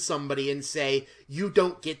walk up to somebody and say, 'You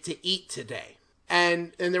don't get to eat today.'"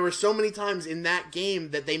 And there were so many times in that game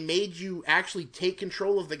that they made you actually take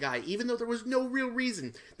control of the guy, even though there was no real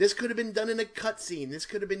reason. This could have been done in a cutscene. This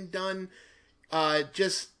could have been done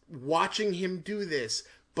just watching him do this.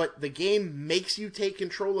 But the game makes you take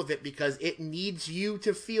control of it because it needs you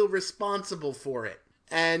to feel responsible for it.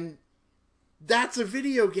 And that's a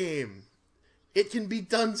video game. it can be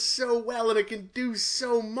done so well and it can do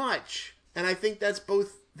so much. And I think that's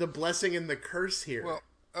both the blessing and the curse here. Well,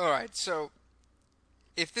 alright, so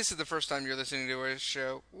if this is the first time you're listening to our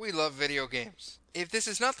show, we love video games. If this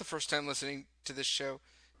is not the first time listening to this show,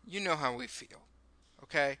 you know how we feel.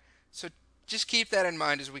 Okay? So just keep that in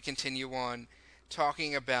mind as we continue on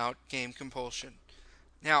talking about game compulsion.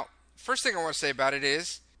 Now, first thing I want to say about it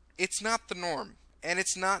is, it's not the norm, and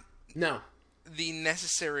it's not the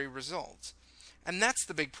necessary result. And that's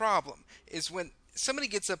the big problem, is when somebody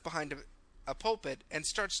gets up behind a pulpit and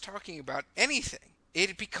starts talking about anything,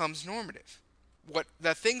 it becomes normative. What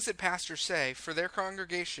the things that pastors say for their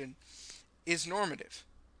congregation is normative.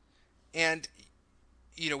 And,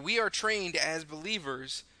 we are trained as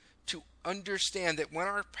believers to understand that when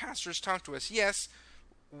our pastors talk to us, yes,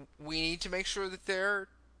 we need to make sure that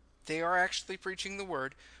they are actually preaching the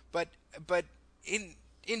word, but in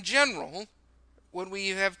general, when we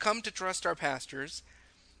have come to trust our pastors,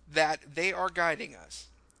 that they are guiding us,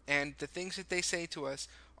 and the things that they say to us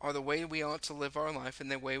are the way we ought to live our life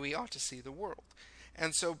and the way we ought to see the world.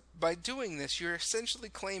 And so by doing this, you're essentially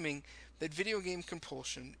claiming that video game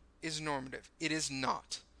compulsion is normative. It is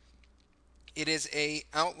not. It is a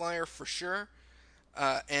outlier for sure,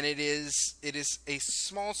 and it is a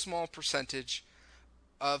small percentage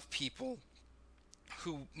of people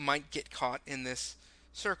who might get caught in this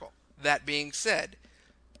circle. That being said,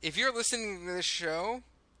 if you're listening to this show,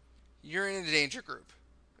 you're in a danger group,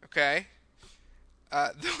 okay?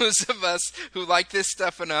 Those of us who like this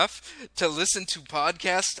stuff enough to listen to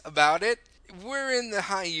podcasts about it, we're in the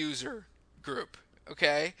high user group,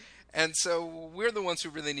 okay? And so we're the ones who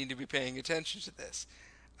really need to be paying attention to this.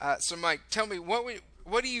 So Mike, tell me,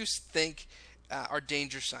 what do you think are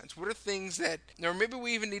danger signs? What are things that, or maybe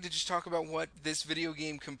we even need to just talk about what this video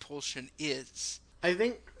game compulsion is? I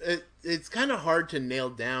think it's kind of hard to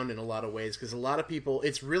nail down in a lot of ways, because a lot of people,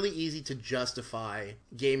 it's really easy to justify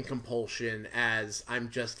game compulsion as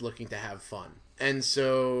I'm just looking to have fun. And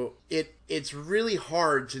so it's really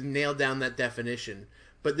hard to nail down that definition.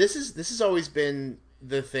 But this has always been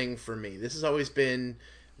the thing for me. This has always been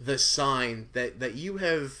the sign that you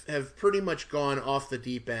have pretty much gone off the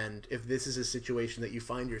deep end if this is a situation that you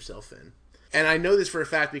find yourself in. And I know this for a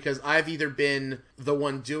fact because I've either been the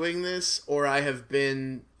one doing this or I have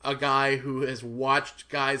been a guy who has watched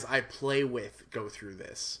guys I play with go through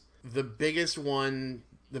this. The biggest warning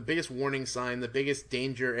sign, the biggest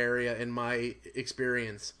danger area in my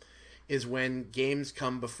experience is when games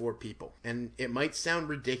come before people. And it might sound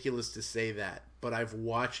ridiculous to say that, but I've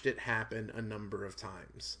watched it happen a number of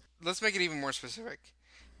times. Let's make it even more specific.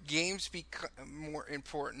 Games become more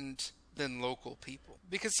important than local people,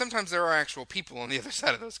 because sometimes there are actual people on the other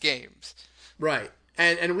side of those games. Right.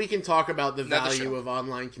 And we can talk about the value of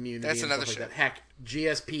online community. That's and another stuff show. Like that. Heck,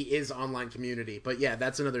 GSP is online community. But yeah,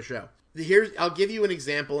 that's another show. I'll give you an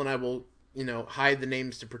example, and I will, hide the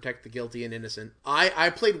names to protect the guilty and innocent. I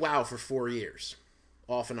played WoW for 4 years,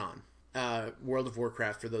 off and on. World of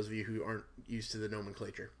Warcraft, for those of you who aren't used to the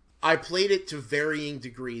nomenclature. I played it to varying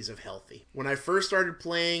degrees of healthy. When I first started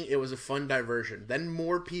playing, it was a fun diversion. Then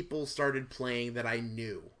more people started playing that I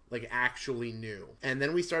knew, like actually knew. And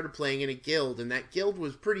then we started playing in a guild, and that guild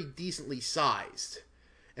was pretty decently sized.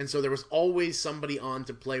 And so there was always somebody on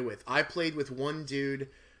to play with. I played with one dude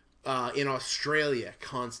in Australia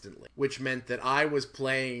constantly, which meant that I was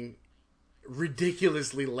playing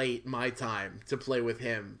ridiculously late my time to play with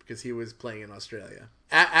him because he was playing in Australia.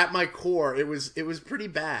 At my core, it was pretty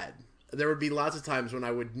bad. There would be lots of times when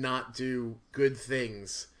I would not do good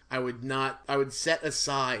things. I would set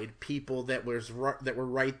aside people that were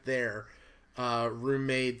right there,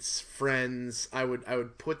 roommates, friends. I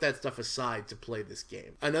would put that stuff aside to play this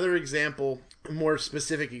game. Another example, a more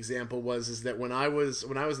specific example, was that when I was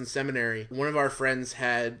in seminary, one of our friends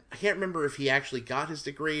I can't remember if he actually got his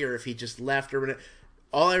degree or if he just left or whatever.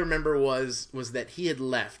 All I remember was that he had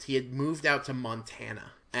left. He had moved out to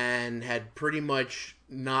Montana and had pretty much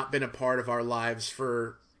not been a part of our lives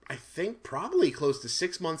for, I think, probably close to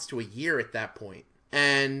 6 months to a year at that point.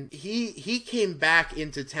 And he came back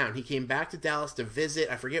into town. He came back to Dallas to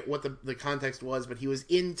visit. I forget what the context was, but he was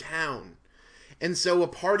in town. And so a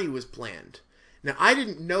party was planned. Now, I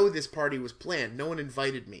didn't know this party was planned. No one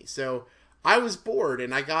invited me. So I was bored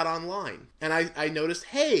and I got online. And I noticed,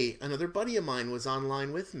 hey, another buddy of mine was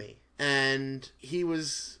online with me. And he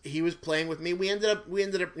was playing with me. We ended up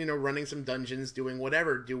running some dungeons, doing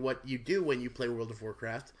whatever, do what you do when you play World of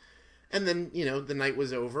Warcraft. And then, the night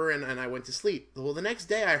was over and I went to sleep. Well, the next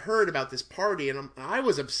day I heard about this party and I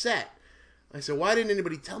was upset. I said, why didn't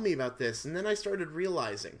anybody tell me about this? And then I started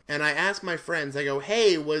realizing. And I asked my friends, I go,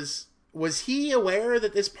 hey, was was he aware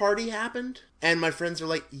that this party happened? And my friends are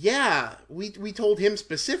like, yeah, we told him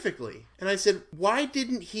specifically. And I said, why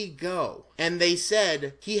didn't he go? And they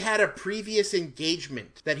said he had a previous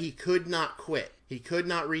engagement that he could not quit. He could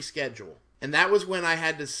not reschedule. And that was when I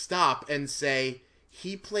had to stop and say,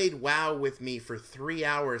 he played WoW with me for 3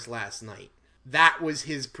 hours last night. That was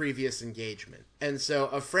his previous engagement. And so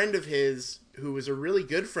a friend of his, who was a really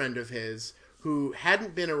good friend of his, who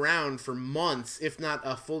hadn't been around for months, if not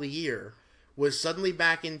a full year, was suddenly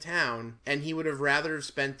back in town, and he would have rather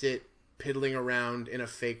spent it piddling around in a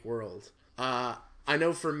fake world. I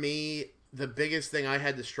know for me, the biggest thing I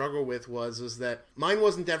had to struggle with was that mine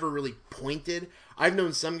wasn't ever really pointed. I've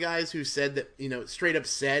known some guys who said that, straight up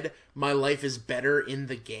said, my life is better in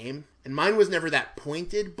the game. And mine was never that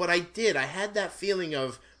pointed, but I had that feeling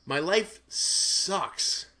of, my life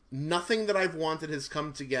sucks. Nothing that I've wanted has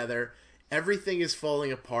come together. Everything is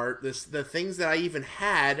falling apart. The things that I even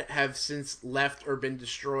had have since left or been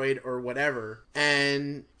destroyed or whatever.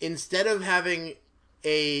 And instead of having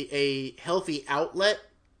a healthy outlet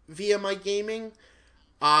via my gaming,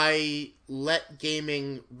 I let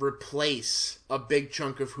gaming replace a big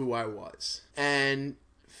chunk of who I was. And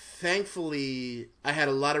thankfully, I had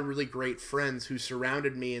a lot of really great friends who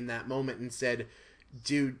surrounded me in that moment and said,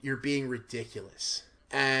 dude, you're being ridiculous.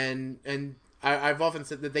 And I've often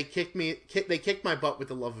said that they kicked my butt with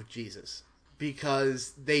the love of Jesus,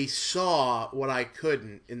 because they saw what I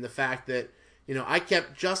couldn't in the fact that, I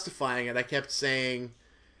kept justifying it. I kept saying,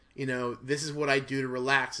 this is what I do to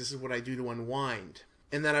relax. This is what I do to unwind.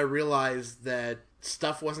 And then I realized that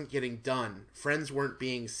stuff wasn't getting done. Friends weren't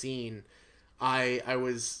being seen. I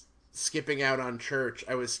was skipping out on church.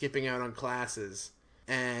 I was skipping out on classes.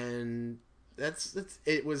 And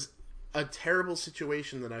it was a terrible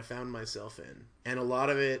situation that I found myself in. And a lot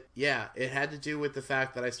of it, it had to do with the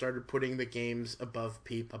fact that I started putting the games above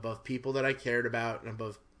people that I cared about, and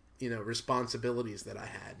above, responsibilities that I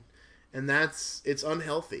had. And it's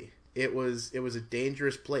unhealthy. It was a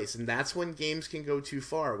dangerous place. And that's when games can go too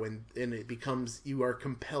far, and it becomes, you are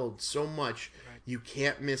compelled so much. Right. You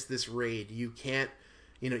can't miss this raid. You can't,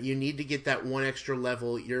 you need to get that one extra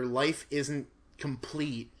level. Your life isn't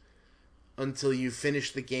complete until you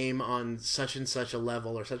finish the game on such and such a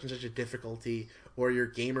level, or such and such a difficulty, or your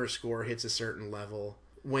gamer score hits a certain level.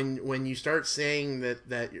 When you start saying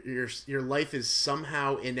that your life is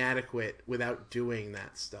somehow inadequate without doing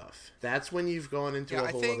that stuff, that's when you've gone into a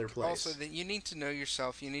whole other place. Also that you need to know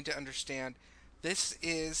yourself. You need to understand this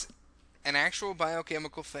is an actual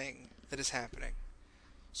biochemical thing that is happening.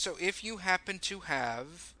 So if you happen to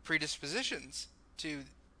have predispositions to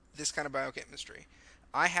this kind of biochemistry,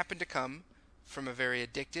 I happen to come from a very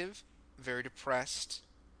addictive, very depressed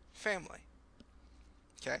family.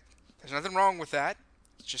 Okay? There's nothing wrong with that.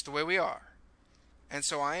 It's just the way we are. And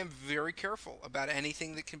so I am very careful about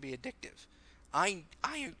anything that can be addictive. I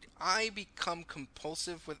become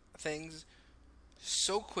compulsive with things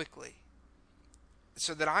so quickly,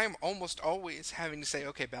 so that I am almost always having to say,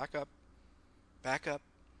 okay, back up.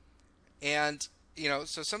 And,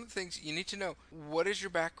 so some of the things you need to know. What is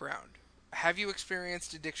your background? Have you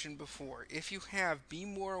experienced addiction before? If you have, be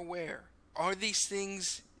more aware. Are these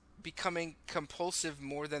things becoming compulsive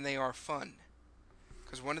more than they are fun?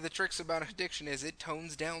 Because one of the tricks about addiction is it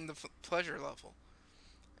tones down the pleasure level.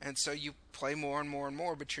 And so you play more and more and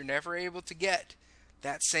more, but you're never able to get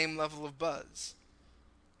that same level of buzz.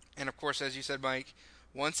 And of course, as you said, Mike,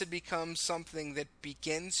 once it becomes something that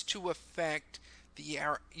begins to affect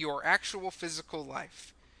your actual physical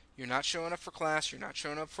life, you're not showing up for class, you're not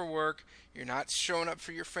showing up for work, you're not showing up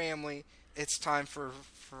for your family, it's time for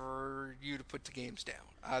you to put the games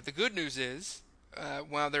down. The good news is,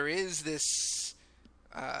 while there is this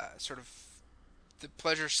sort of the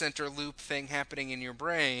pleasure center loop thing happening in your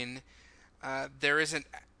brain, there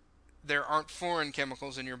aren't foreign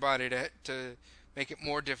chemicals in your body to make it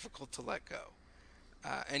more difficult to let go.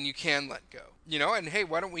 And you can let go. And hey,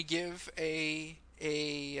 why don't we give a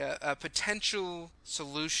potential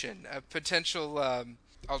solution, a potential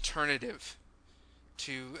alternative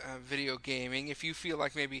to video gaming? If you feel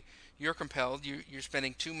like maybe you're compelled, you're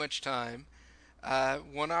spending too much time,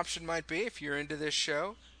 one option might be, if you're into this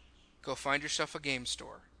show, go find yourself a game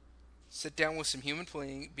store. Sit down with some human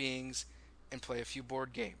beings and play a few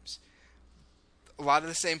board games. A lot of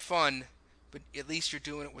the same fun, but at least you're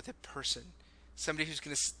doing it with a person. Somebody who's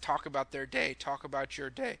going to talk about their day, talk about your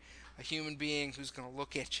day. A human being who's going to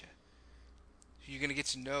look at you. You're going to get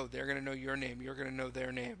to know. They're going to know your name. You're going to know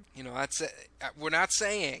their name. That's we're not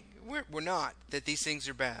saying we're not that these things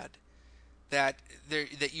are bad. That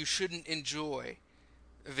you shouldn't enjoy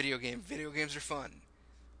a video game. Video games are fun.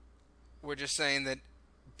 We're just saying that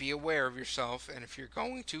be aware of yourself, and if you're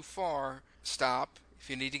going too far, stop. If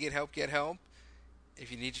you need to get help, get help.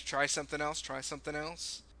 If you need to try something else, try something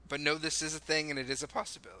else. But know this is a thing and it is a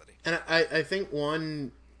possibility. And I think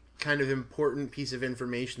one kind of important piece of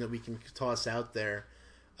information that we can toss out there,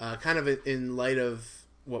 kind of in light of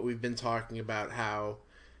what we've been talking about, how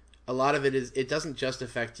a lot of it doesn't just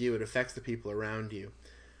affect you, it affects the people around you.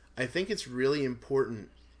 I think it's really important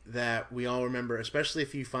that we all remember, especially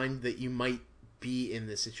if you find that you might be in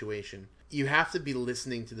this situation, you have to be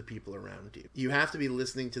listening to the people around you. You have to be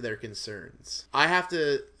listening to their concerns. I have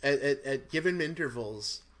to, at given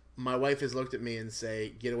intervals, my wife has looked at me and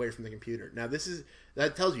say, get away from the computer. Now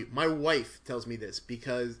that tells you, my wife tells me this,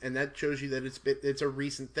 because, and that shows you that it's a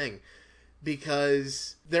recent thing.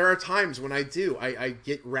 Because there are times when I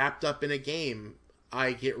get wrapped up in a game.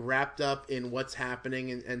 I get wrapped up in what's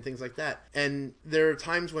happening and things like that. And there are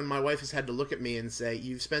times when my wife has had to look at me and say,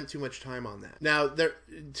 you've spent too much time on that. Now,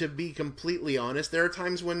 to be completely honest, there are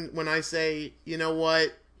times when I say, you know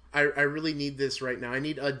what, I really need this right now. I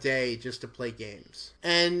need a day just to play games.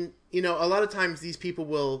 And, you know, a lot of times these people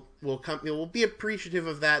will be appreciative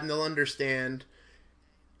of that, and they'll understand.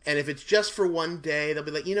 And if it's just for one day, they'll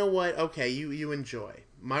be like, you know what, okay, you enjoy.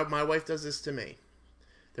 My wife does this to me.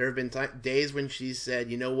 There have been days when she's said,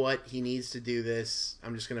 you know what, he needs to do this,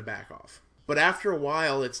 I'm just going to back off. But after a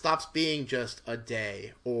while, it stops being just a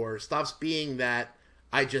day, or stops being that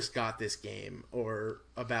I just got this game, or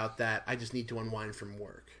about that I just need to unwind from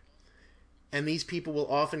work. And these people will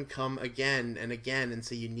often come again and again and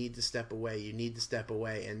say, you need to step away, you need to step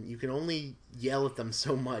away. And you can only yell at them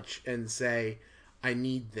so much and say, I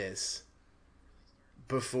need this,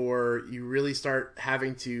 before you really start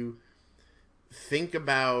having to think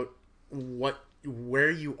about where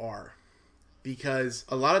you are. Because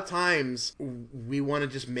a lot of times we want to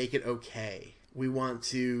just make it okay. We want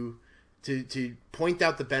to point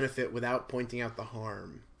out the benefit without pointing out the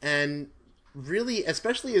harm. And really,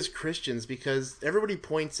 especially as Christians, because everybody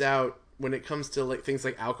points out, when it comes to like things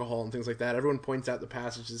like alcohol and things like that, everyone points out the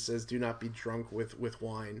passage that says, do not be drunk with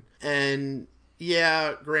wine. And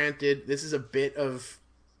yeah, granted, this is a bit of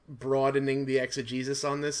broadening the exegesis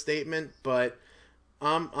on this statement, but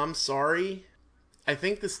I'm sorry. I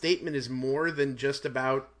think the statement is more than just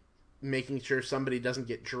about making sure somebody doesn't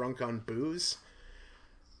get drunk on booze.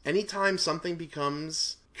 Anytime something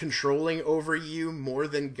becomes controlling over you more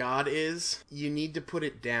than God is, you need to put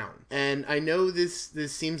it down. And I know this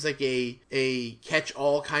seems like a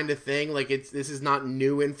catch-all kind of thing, like this is not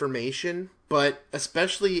new information, but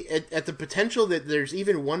especially at the potential that there's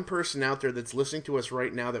even one person out there that's listening to us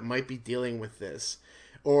right now that might be dealing with this.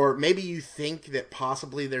 Or maybe you think that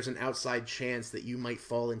possibly there's an outside chance that you might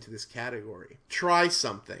fall into this category. Try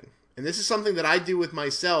something. And this is something that I do with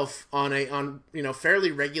myself on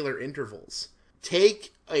fairly regular intervals.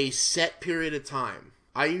 Take a set period of time.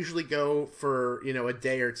 I usually go for, a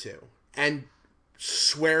day or two, and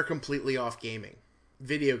swear completely off gaming.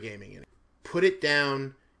 Video gaming. Put it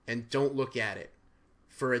down and don't look at it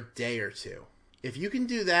for a day or two. If you can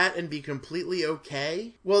do that and be completely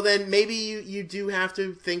okay, well then maybe you do have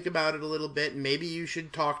to think about it a little bit, and maybe you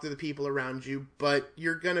should talk to the people around you, but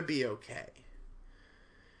you're gonna be okay.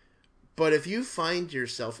 But if you find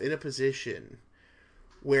yourself in a position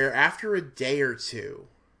where after a day or two,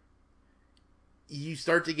 you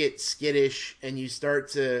start to get skittish and you start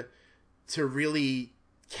to really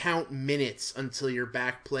count minutes until you're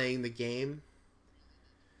back playing the game,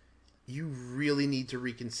 you really need to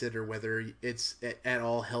reconsider whether it's at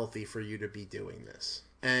all healthy for you to be doing this.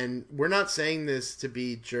 And we're not saying this to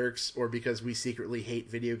be jerks, or because we secretly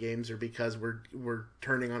hate video games, or because we're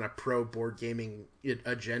turning on a pro board gaming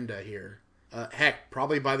agenda here. Heck,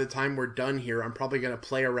 probably by the time we're done here, I'm probably going to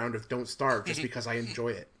play a round of Don't Starve just because I enjoy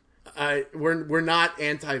it. We're not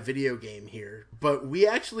anti-video game here, but we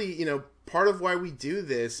actually, part of why we do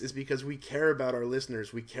this is because we care about our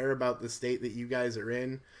listeners. We care about the state that you guys are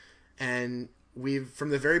in. And from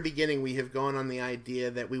the very beginning, we have gone on the idea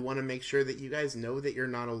that we want to make sure that you guys know that you're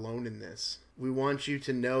not alone in this. We want you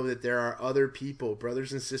to know that there are other people,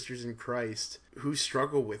 brothers and sisters in Christ, who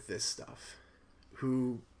struggle with this stuff,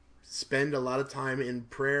 who spend a lot of time in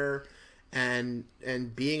prayer and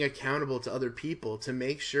being accountable to other people to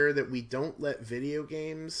make sure that we don't let video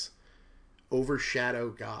games overshadow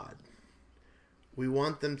God. We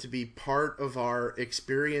want them to be part of our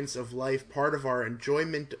experience of life, part of our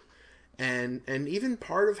enjoyment, and even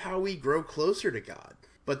part of how we grow closer to God.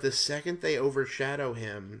 But the second they overshadow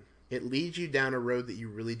him, it leads you down a road that you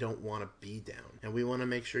really don't want to be down. And we want to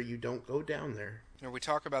make sure you don't go down there. We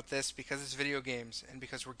talk about this because it's video games and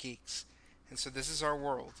because we're geeks. And so this is our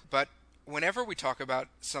world. But whenever we talk about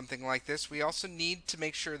something like this, we also need to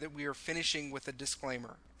make sure that we are finishing with a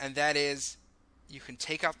disclaimer. And that is, you can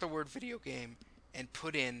take out the word video game and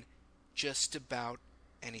put in just about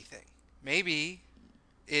anything. Maybe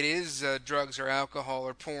it is drugs or alcohol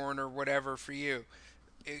or porn or whatever for you.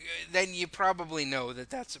 Then you probably know that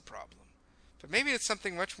that's a problem. But maybe it's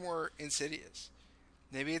something much more insidious.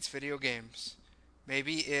 Maybe it's video games.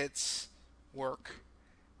 Maybe it's work.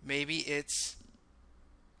 Maybe it's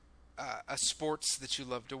a sports that you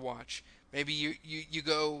love to watch. Maybe you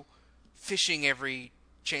go fishing every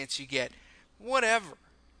chance you get. Whatever.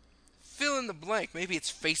 Fill in the blank. Maybe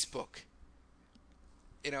it's Facebook.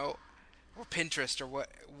 Or Pinterest, or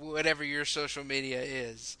whatever your social media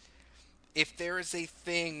is. If there is a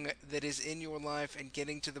thing that is in your life and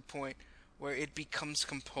getting to the point where it becomes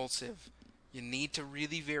compulsive, you need to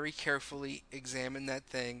really very carefully examine that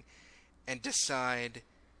thing and decide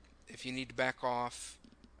if you need to back off.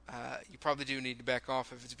 You probably do need to back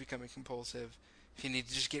off if it's becoming compulsive. If you need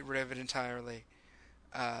to just get rid of it entirely.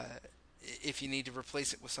 If you need to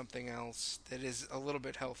replace it with something else that is a little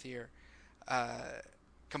bit healthier.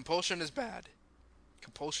 Compulsion is bad.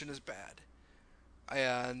 Compulsion is bad.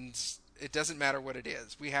 And it doesn't matter what it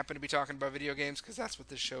is. We happen to be talking about video games because that's what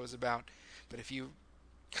this show is about. But if you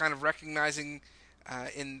kind of recognizing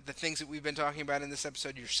in the things that we've been talking about in this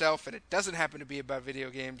episode yourself, and it doesn't happen to be about video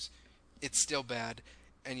games, it's still bad,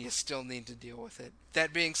 and you still need to deal with it.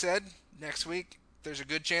 That being said, next week, there's a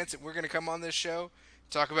good chance that we're going to come on this show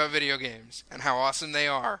and talk about video games and how awesome they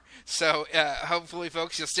are. So hopefully,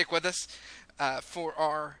 folks, you'll stick with us for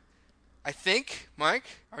our, I think, Mike,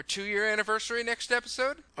 our 2-year anniversary next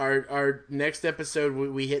episode. Our next episode,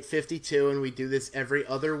 we hit 52, and we do this every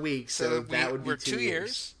other week, so that would be 2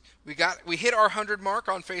 years. We hit our 100 mark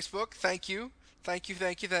on Facebook. Thank you.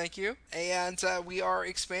 And we are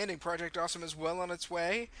expanding. Project Awesome is well on its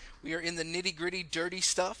way. We are in the nitty-gritty, dirty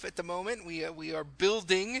stuff at the moment. We are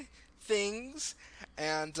building things,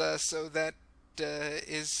 and so that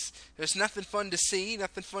there's nothing fun to see,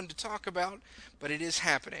 nothing fun to talk about, but it is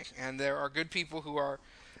happening, and there are good people who are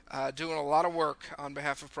doing a lot of work on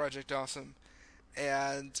behalf of Project Awesome,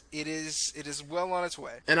 and it is well on its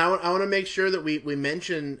way. And I want to make sure that we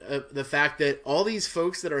mention the fact that all these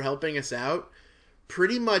folks that are helping us out,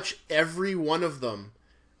 pretty much every one of them,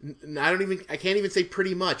 I can't even say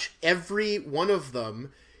pretty much, every one of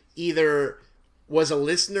them either was a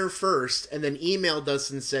listener first and then emailed us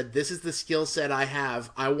and said, this is the skill set I have,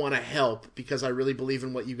 I want to help because I really believe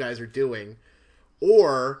in what you guys are doing.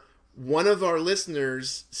 Or one of our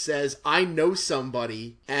listeners says, I know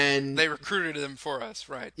somebody, and they recruited them for us,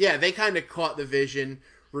 right? Yeah, they kind of caught the vision,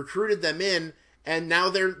 recruited them in, and now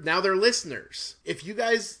they're listeners. If you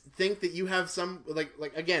guys think that you have some, like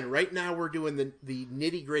again, right now we're doing the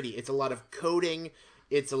nitty gritty. It's a lot of coding.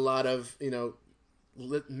 It's a lot of,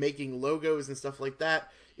 making logos and stuff like that.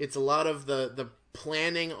 It's a lot of the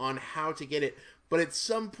planning on how to get it. But at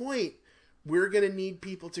some point, we're going to need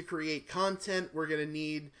people to create content. We're going to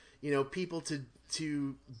need, people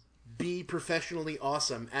to be professionally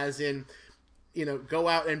awesome, as in, go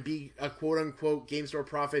out and be a quote-unquote Game Store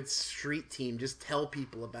Profits street team. Just tell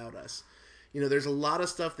people about us. There's a lot of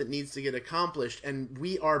stuff that needs to get accomplished, and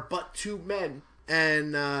we are but two men.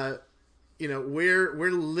 And,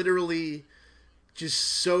 we're literally just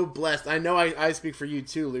so blessed. I know I speak for you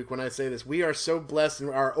too, Luke, when I say this. We are so blessed and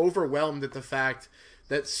are overwhelmed at the fact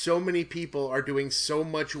that so many people are doing so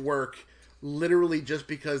much work literally just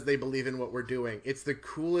because they believe in what we're doing. It's the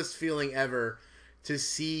coolest feeling ever to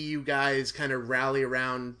see you guys kind of rally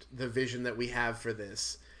around the vision that we have for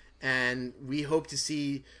this. And we hope to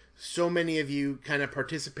see so many of you kind of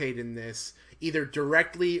participate in this, either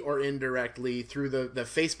directly or indirectly, through the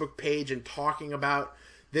Facebook page and talking about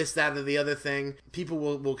this, that, or the other thing. People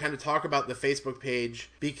will kind of talk about the Facebook page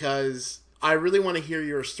because I really want to hear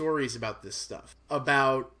your stories about this stuff,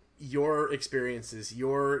 about your experiences,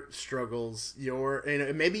 your struggles,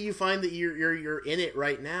 maybe you find that you're in it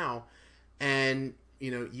right now, and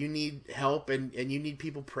you need help and you need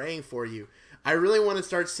people praying for you. I really want to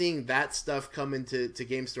start seeing that stuff come into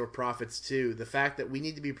Game Store Profits too. The fact that we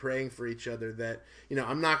need to be praying for each other. That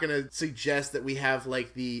I'm not going to suggest that we have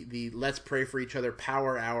like the let's pray for each other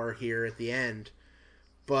power hour here at the end,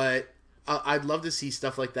 but I'd love to see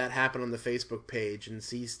stuff like that happen on the Facebook page, and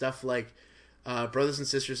see stuff like brothers and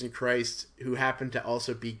sisters in Christ who happen to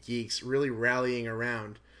also be geeks really rallying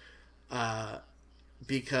around,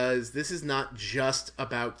 because this is not just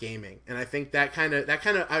about gaming. And I think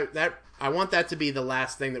I want that to be the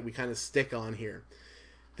last thing that we kind of stick on here.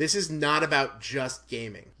 This is not about just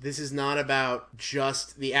gaming. This is not about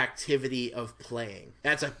just the activity of playing.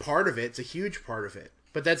 That's a part of it. It's a huge part of it.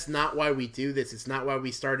 But that's not why we do this. It's not why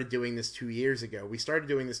we started doing this 2 years ago. We started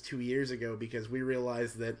doing this 2 years ago because we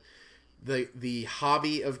realized that the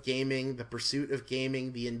hobby of gaming, the pursuit of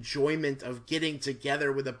gaming, the enjoyment of getting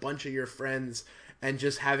together with a bunch of your friends and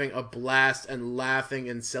just having a blast and laughing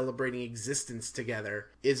and celebrating existence together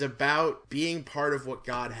is about being part of what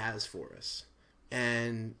God has for us.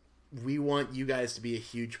 And we want you guys to be a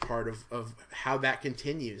huge part of how that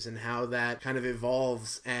continues and how that kind of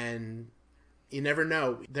evolves. And you never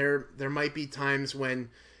know. There might be times when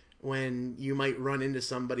you might run into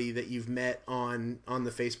somebody that you've met on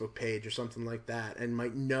the Facebook page or something like that and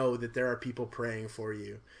might know that there are people praying for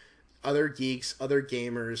you. Other geeks, other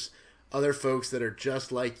gamers, other folks that are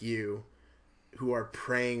just like you who are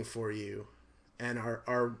praying for you and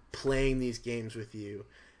are playing these games with you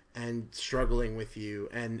and struggling with you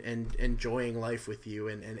and enjoying life with you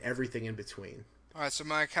and everything in between. All right, so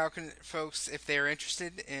Mike, how can folks, if they're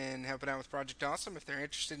interested in helping out with Project Awesome, if they're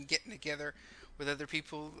interested in getting together with other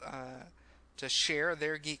people to share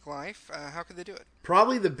their geek life, how can they do it?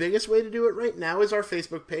 Probably the biggest way to do it right now is our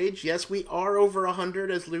Facebook page. Yes, we are over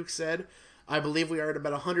 100, as Luke said. I believe we are at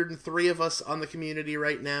about 103 of us on the community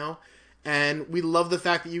right now. And we love the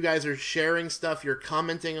fact that you guys are sharing stuff. You're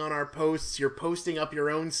commenting on our posts. You're posting up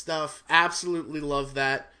your own stuff. Absolutely love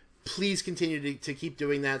that. Please continue to keep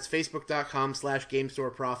doing that. It's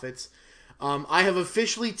facebook.com/GameStoreProfits. I have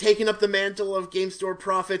officially taken up the mantle of Game Store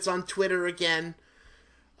Profits on Twitter again.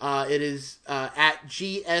 It is at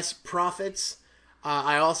GS Profits.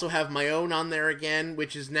 I also have my own on there again,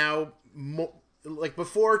 which is now like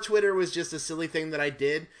before Twitter was just a silly thing that I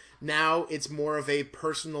did. Now it's more of a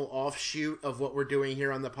personal offshoot of what we're doing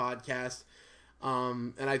here on the podcast.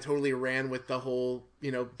 And I totally ran with the whole,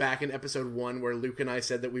 back in episode 1 where Luke and I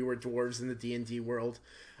said that we were dwarves in the D&D world.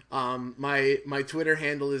 My Twitter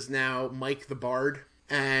handle is now Mike the Bard.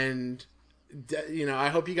 And, I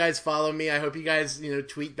hope you guys follow me. I hope you guys,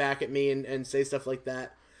 tweet back at me and say stuff like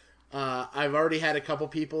that. I've already had a couple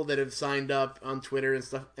people that have signed up on Twitter and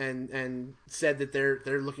stuff and said that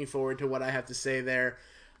they're looking forward to what I have to say there.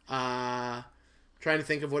 Trying to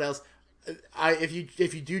think of what else.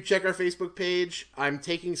 If you do check our Facebook page, I'm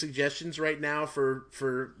taking suggestions right now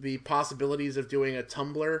for the possibilities of doing a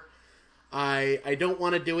Tumblr. I don't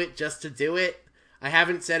want to do it just to do it. I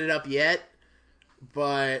haven't set it up yet,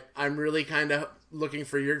 but I'm really kind of looking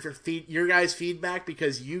for your guys' feedback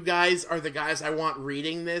because you guys are the guys I want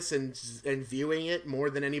reading this and viewing it more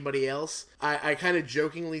than anybody else. I kind of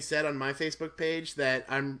jokingly said on my Facebook page that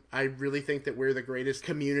I really think that we're the greatest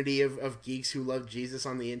community of geeks who love Jesus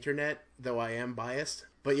on the internet, though I am biased.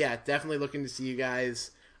 But yeah, definitely looking to see you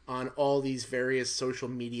guys on all these various social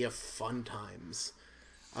media fun times.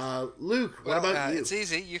 Luke, what about you? It's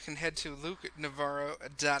easy. You can head to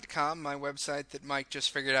lukenavarro.com, my website that Mike just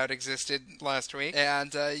figured out existed last week,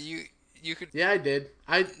 and you could. Yeah, I did.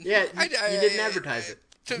 You didn't advertise it.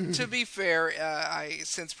 To be fair,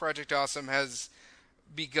 since Project Awesome has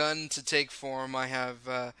begun to take form, I have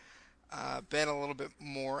been a little bit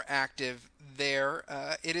more active there.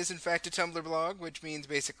 It is in fact a Tumblr blog, which means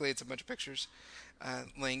basically it's a bunch of pictures.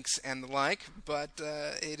 Links and the like, but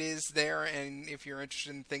it is there, and if you're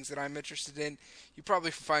interested in things that I'm interested in, you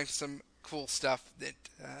probably find some cool stuff that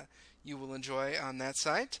you will enjoy on that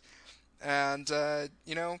site. And we're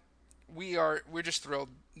just thrilled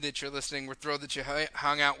that you're listening. We're thrilled that you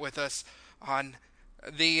hung out with us on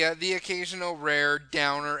the occasional rare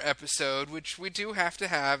downer episode, which we do have to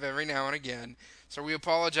have every now and again. So we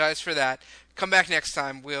apologize for that. Come back next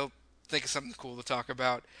time. We'll think of something cool to talk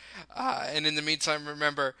about. And in the meantime,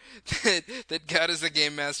 remember that God is the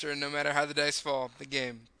game master, and no matter how the dice fall, the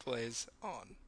game plays on.